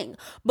the beginning.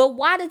 But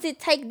why does it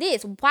take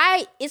this?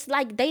 Why? It's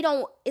like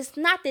it's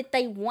not that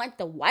they want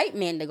the white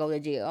man to go to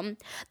jail.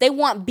 They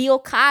want Bill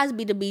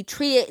Cosby to be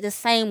treated the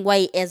same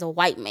way as a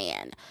white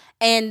man.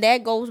 And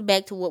that goes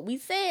back to what we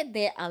said,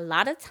 that a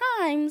lot of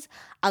times,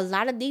 a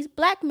lot of these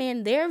black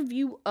men, their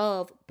view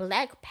of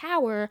black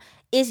power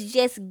is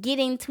just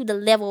getting to the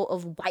level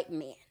of white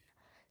men.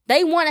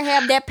 They want to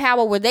have that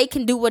power where they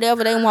can do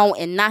whatever they want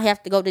and not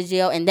have to go to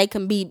jail, and they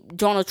can be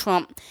Donald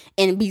Trump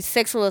and be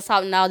sexual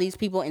assaulting all these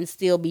people and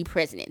still be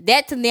president.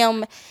 That to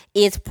them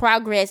is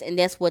progress, and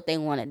that's what they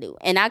want to do.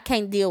 And I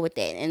can't deal with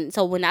that. And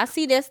so when I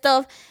see that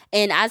stuff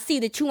and I see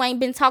that you ain't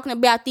been talking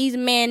about these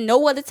men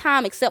no other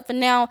time except for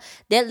now,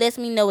 that lets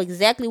me know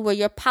exactly where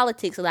your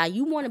politics lie.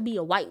 You want to be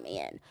a white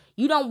man.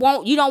 You don't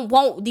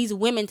want these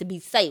women to be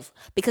safe,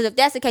 because if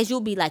that's the case,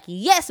 you'll be like,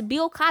 yes,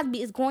 Bill Cosby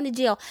is going to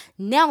jail.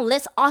 Now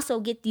let's also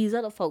get these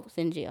other folks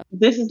in jail.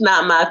 This is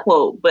not my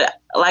quote, but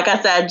like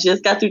I said, I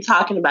just got through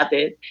talking about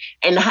this.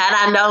 And had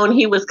I known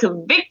he was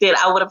convicted,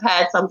 I would have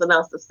had something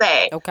else to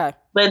say. Okay.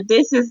 But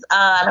this is,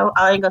 I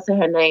ain't going to say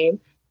her name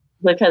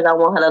because I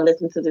want her to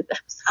listen to this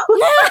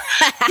episode.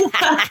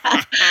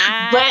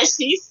 But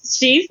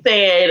she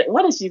said,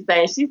 what did she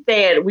say? She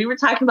said, we were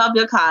talking about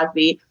Bill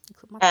Cosby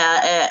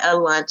at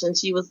lunch, and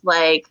she was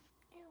like,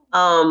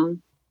 what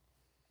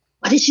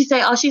did she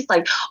say? Oh, she's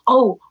like,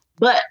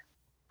 but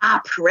our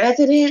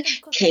president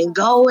can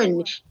go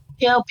and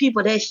tell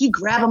people that he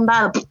grabbed them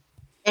by the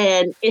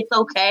and it's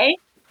okay.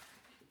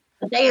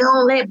 But they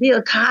don't let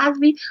Bill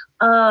Cosby,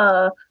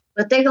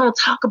 but they don't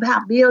talk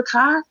about Bill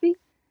Cosby.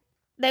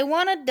 They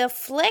want to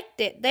deflect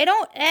it. They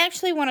don't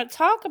actually want to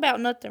talk about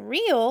nothing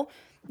real.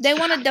 They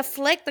want to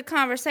deflect the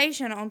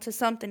conversation onto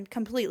something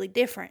completely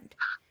different.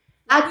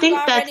 We've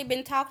already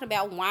been talking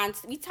about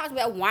Weinstein. We talked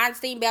about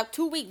Weinstein about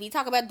 2 weeks. We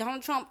talk about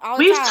Donald Trump all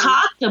the time. We've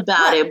talked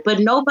about it, but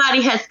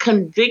nobody has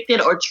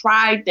convicted or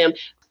tried them.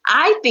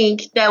 I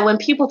think that when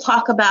people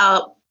talk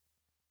about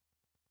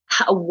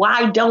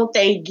why don't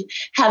they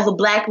have a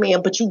black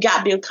man, but you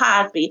got Bill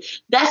Cosby,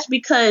 that's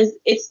because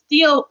it's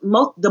still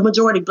the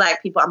majority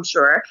black people, I'm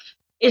sure.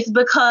 It's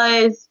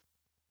because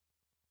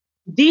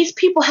these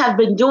people have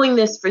been doing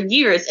this for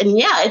years, and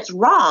yeah, it's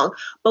wrong.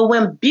 But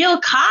when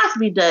Bill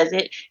Cosby does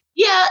it,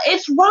 yeah,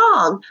 it's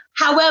wrong.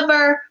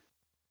 However,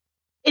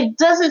 it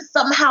doesn't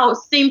somehow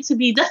seem to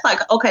be, that's like,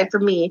 okay, for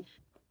me,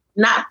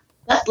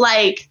 that's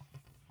like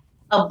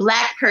a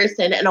black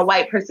person and a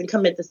white person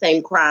commit the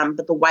same crime,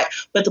 but the white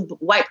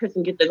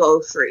person gets to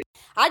go free.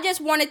 I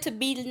just want it to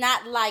be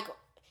not like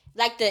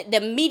the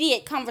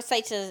immediate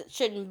conversation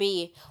shouldn't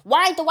be,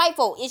 why ain't the white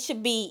folk? It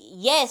should be,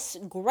 yes,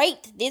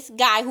 great, this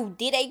guy who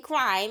did a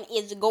crime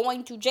is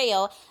going to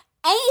jail.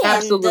 And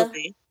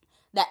absolutely.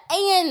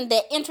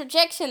 The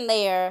interjection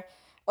there,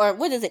 or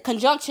what is it?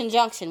 Conjunction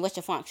junction. What's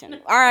your function?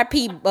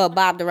 R.I.P.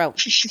 Bob the Road.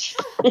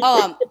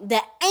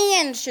 The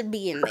and should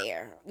be in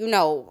there. You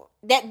know,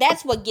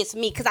 that's what gets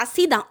me, because I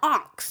see the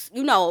onks.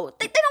 You know,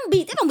 they don't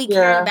be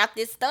caring about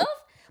this stuff.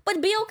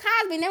 But Bill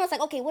Cosby, and everyone's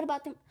like, okay, what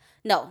about them?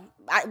 No,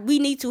 we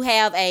need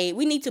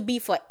to be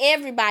for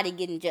everybody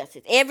getting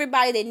justice.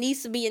 Everybody that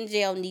needs to be in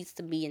jail needs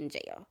to be in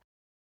jail.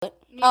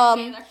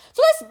 So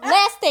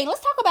let's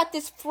talk about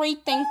this free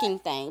thinking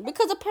thing,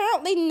 because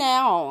apparently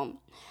now,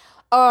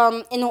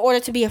 in order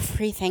to be a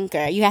free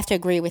thinker, you have to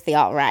agree with the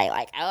alt-right.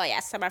 Like, oh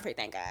yes, I'm a free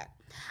thinker.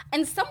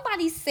 And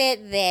somebody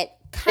said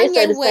that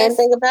Kanye West.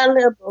 Same thing about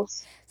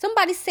liberals.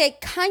 Somebody said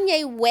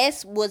Kanye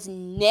West was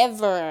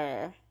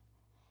never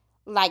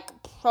like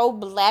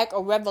pro-black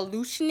or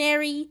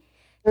revolutionary.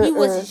 He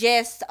was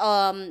just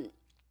what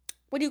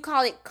do you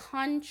call it?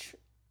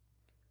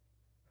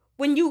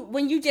 When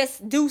you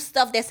just do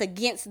stuff that's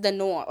against the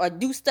norm, or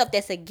do stuff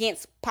that's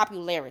against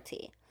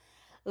popularity,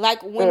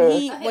 like when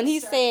he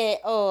said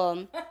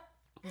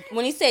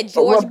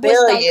George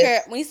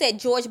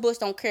Bush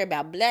don't care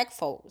about black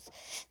folks,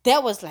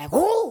 that was like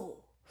oh,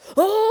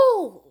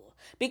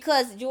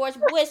 because George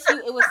Bush,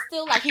 it was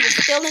still like he was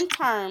still in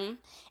term,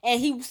 and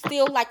he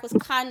still like was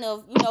kind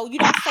of, you know, you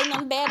don't say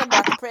nothing bad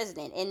about the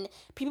president, and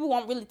people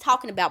weren't really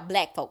talking about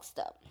black folks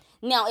stuff.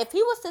 Now, if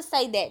he was to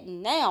say that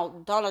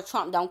now Donald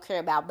Trump don't care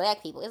about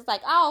black people, it's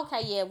like, oh,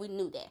 okay, yeah, we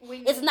knew that.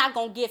 It's not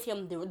going to give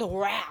him the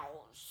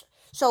rouse.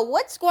 So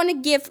what's going to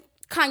give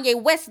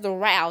Kanye West the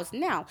rouse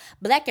now?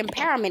 Black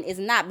empowerment is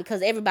not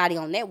because everybody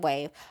on that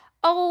wave.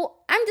 Oh,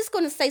 I'm just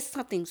going to say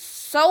something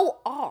so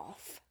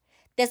off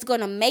that's going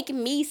to make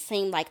me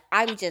seem like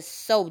I'm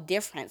just so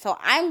different. So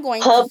I'm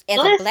going to, as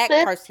a black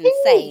person,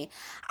 say,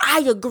 I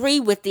agree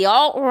with the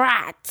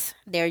alt-right.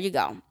 There you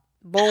go.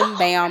 Boom,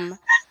 bam,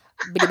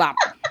 biddy bop.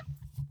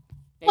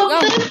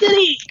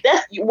 Publicity.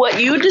 That's what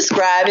you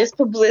describe as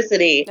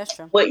publicity. That's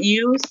true. What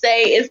you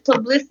say is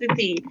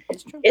publicity.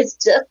 That's true. It's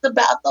just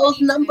about those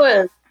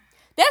numbers.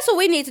 That's what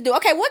we need to do.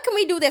 Okay, what can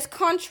we do that's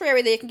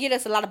contrary that can get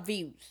us a lot of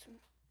views?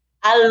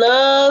 I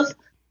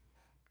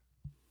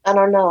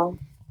don't know.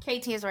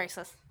 KT is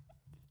racist.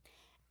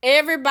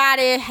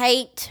 Everybody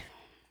hate.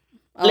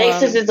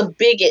 Racist is a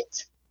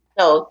bigot.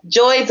 No,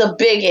 Joy's a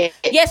bigot.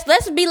 Yes,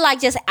 let's be like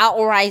just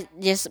outright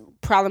just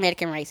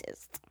problematic and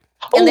racist.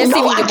 Oh, let's see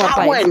no, if we I get more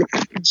got plays.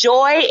 one.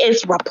 Joy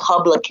is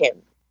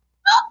Republican.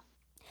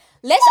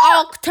 Let's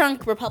all turn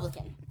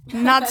Republican.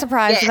 Not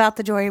surprised Yes. about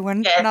the Joy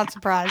one. Yes. Not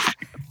surprised.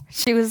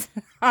 She was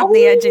on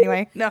the edge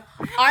anyway. No.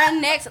 Our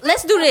next,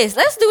 let's do this.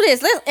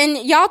 And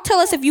y'all tell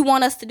us if you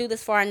want us to do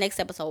this for our next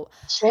episode.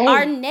 Jay.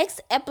 Our next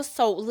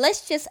episode,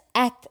 let's just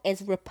act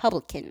as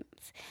Republicans.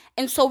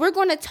 And so we're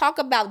going to talk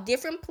about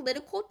different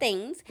political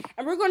things,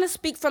 and we're going to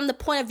speak from the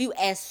point of view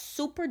as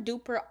super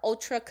duper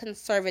ultra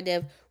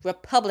conservative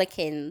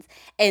Republicans,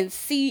 and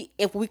see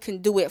if we can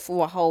do it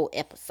for a whole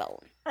episode.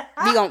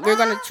 We're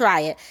gonna try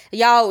it.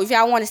 Y'all, if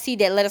y'all want to see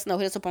that, let us know.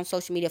 Hit us up on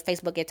social media: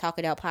 Facebook at Talk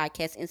It Out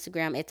Podcast,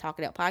 Instagram at Talk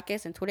It Out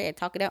Podcast, and Twitter at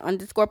Talk It Out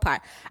 _pod.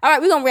 All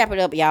right, we're gonna wrap it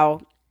up, y'all.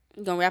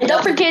 We're gonna wrap And it don't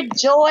up. forget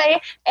Joy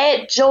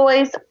at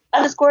Joy's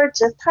 _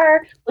 just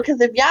her.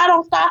 Because if y'all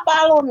don't stop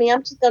following me,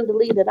 I'm just gonna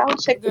delete it. I don't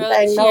check the Girl,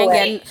 thing she no ain't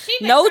way.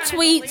 got no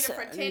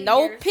tweets,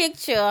 no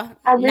picture,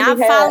 I really not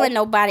have. following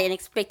nobody, and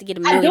expect to get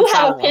a I million do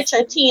have a followers.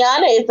 picture.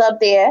 Tiana is up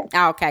there.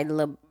 Oh, okay, the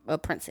little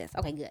princess.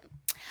 Okay, good.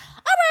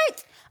 All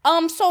right.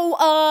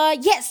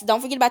 Yes, don't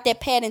forget about that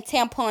pad and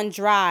tampon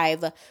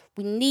drive.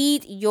 We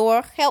need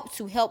your help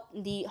to help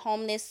the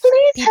homeless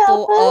Please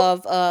people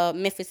help of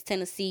Memphis,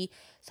 Tennessee,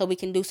 so we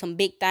can do some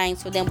big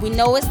things for them. We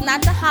know it's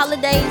not the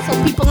holidays,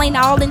 so people ain't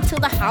all into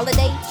the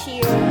holiday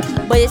cheer,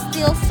 but it's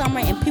still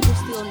summer and people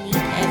still need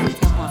pads and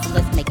tampons, so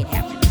let's make it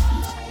happen.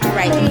 All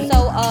right,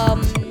 so I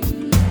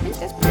think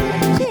that's pretty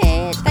much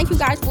it. Thank you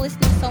guys for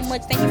listening so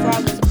much. Thank you for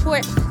all the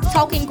support.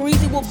 Talking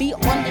Greasy will be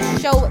on the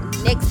show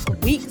next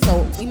week,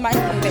 so we might do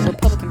that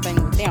Republican thing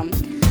with them.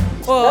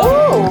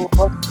 Oh.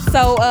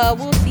 So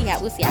we'll see how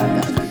it goes.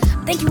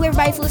 Thank you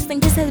everybody for listening.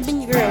 This has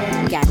been your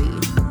girl Gabby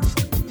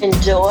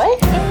Enjoy.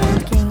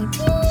 And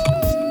Katie.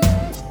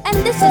 and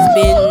this has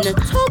been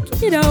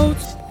Talking It Out.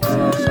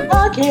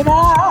 Talk it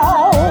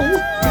out.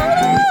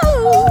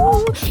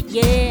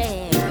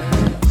 Yeah.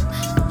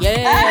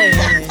 Yeah.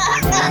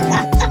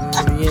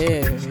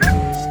 Yeah.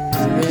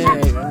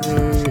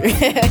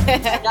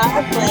 Y'all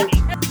are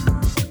funny.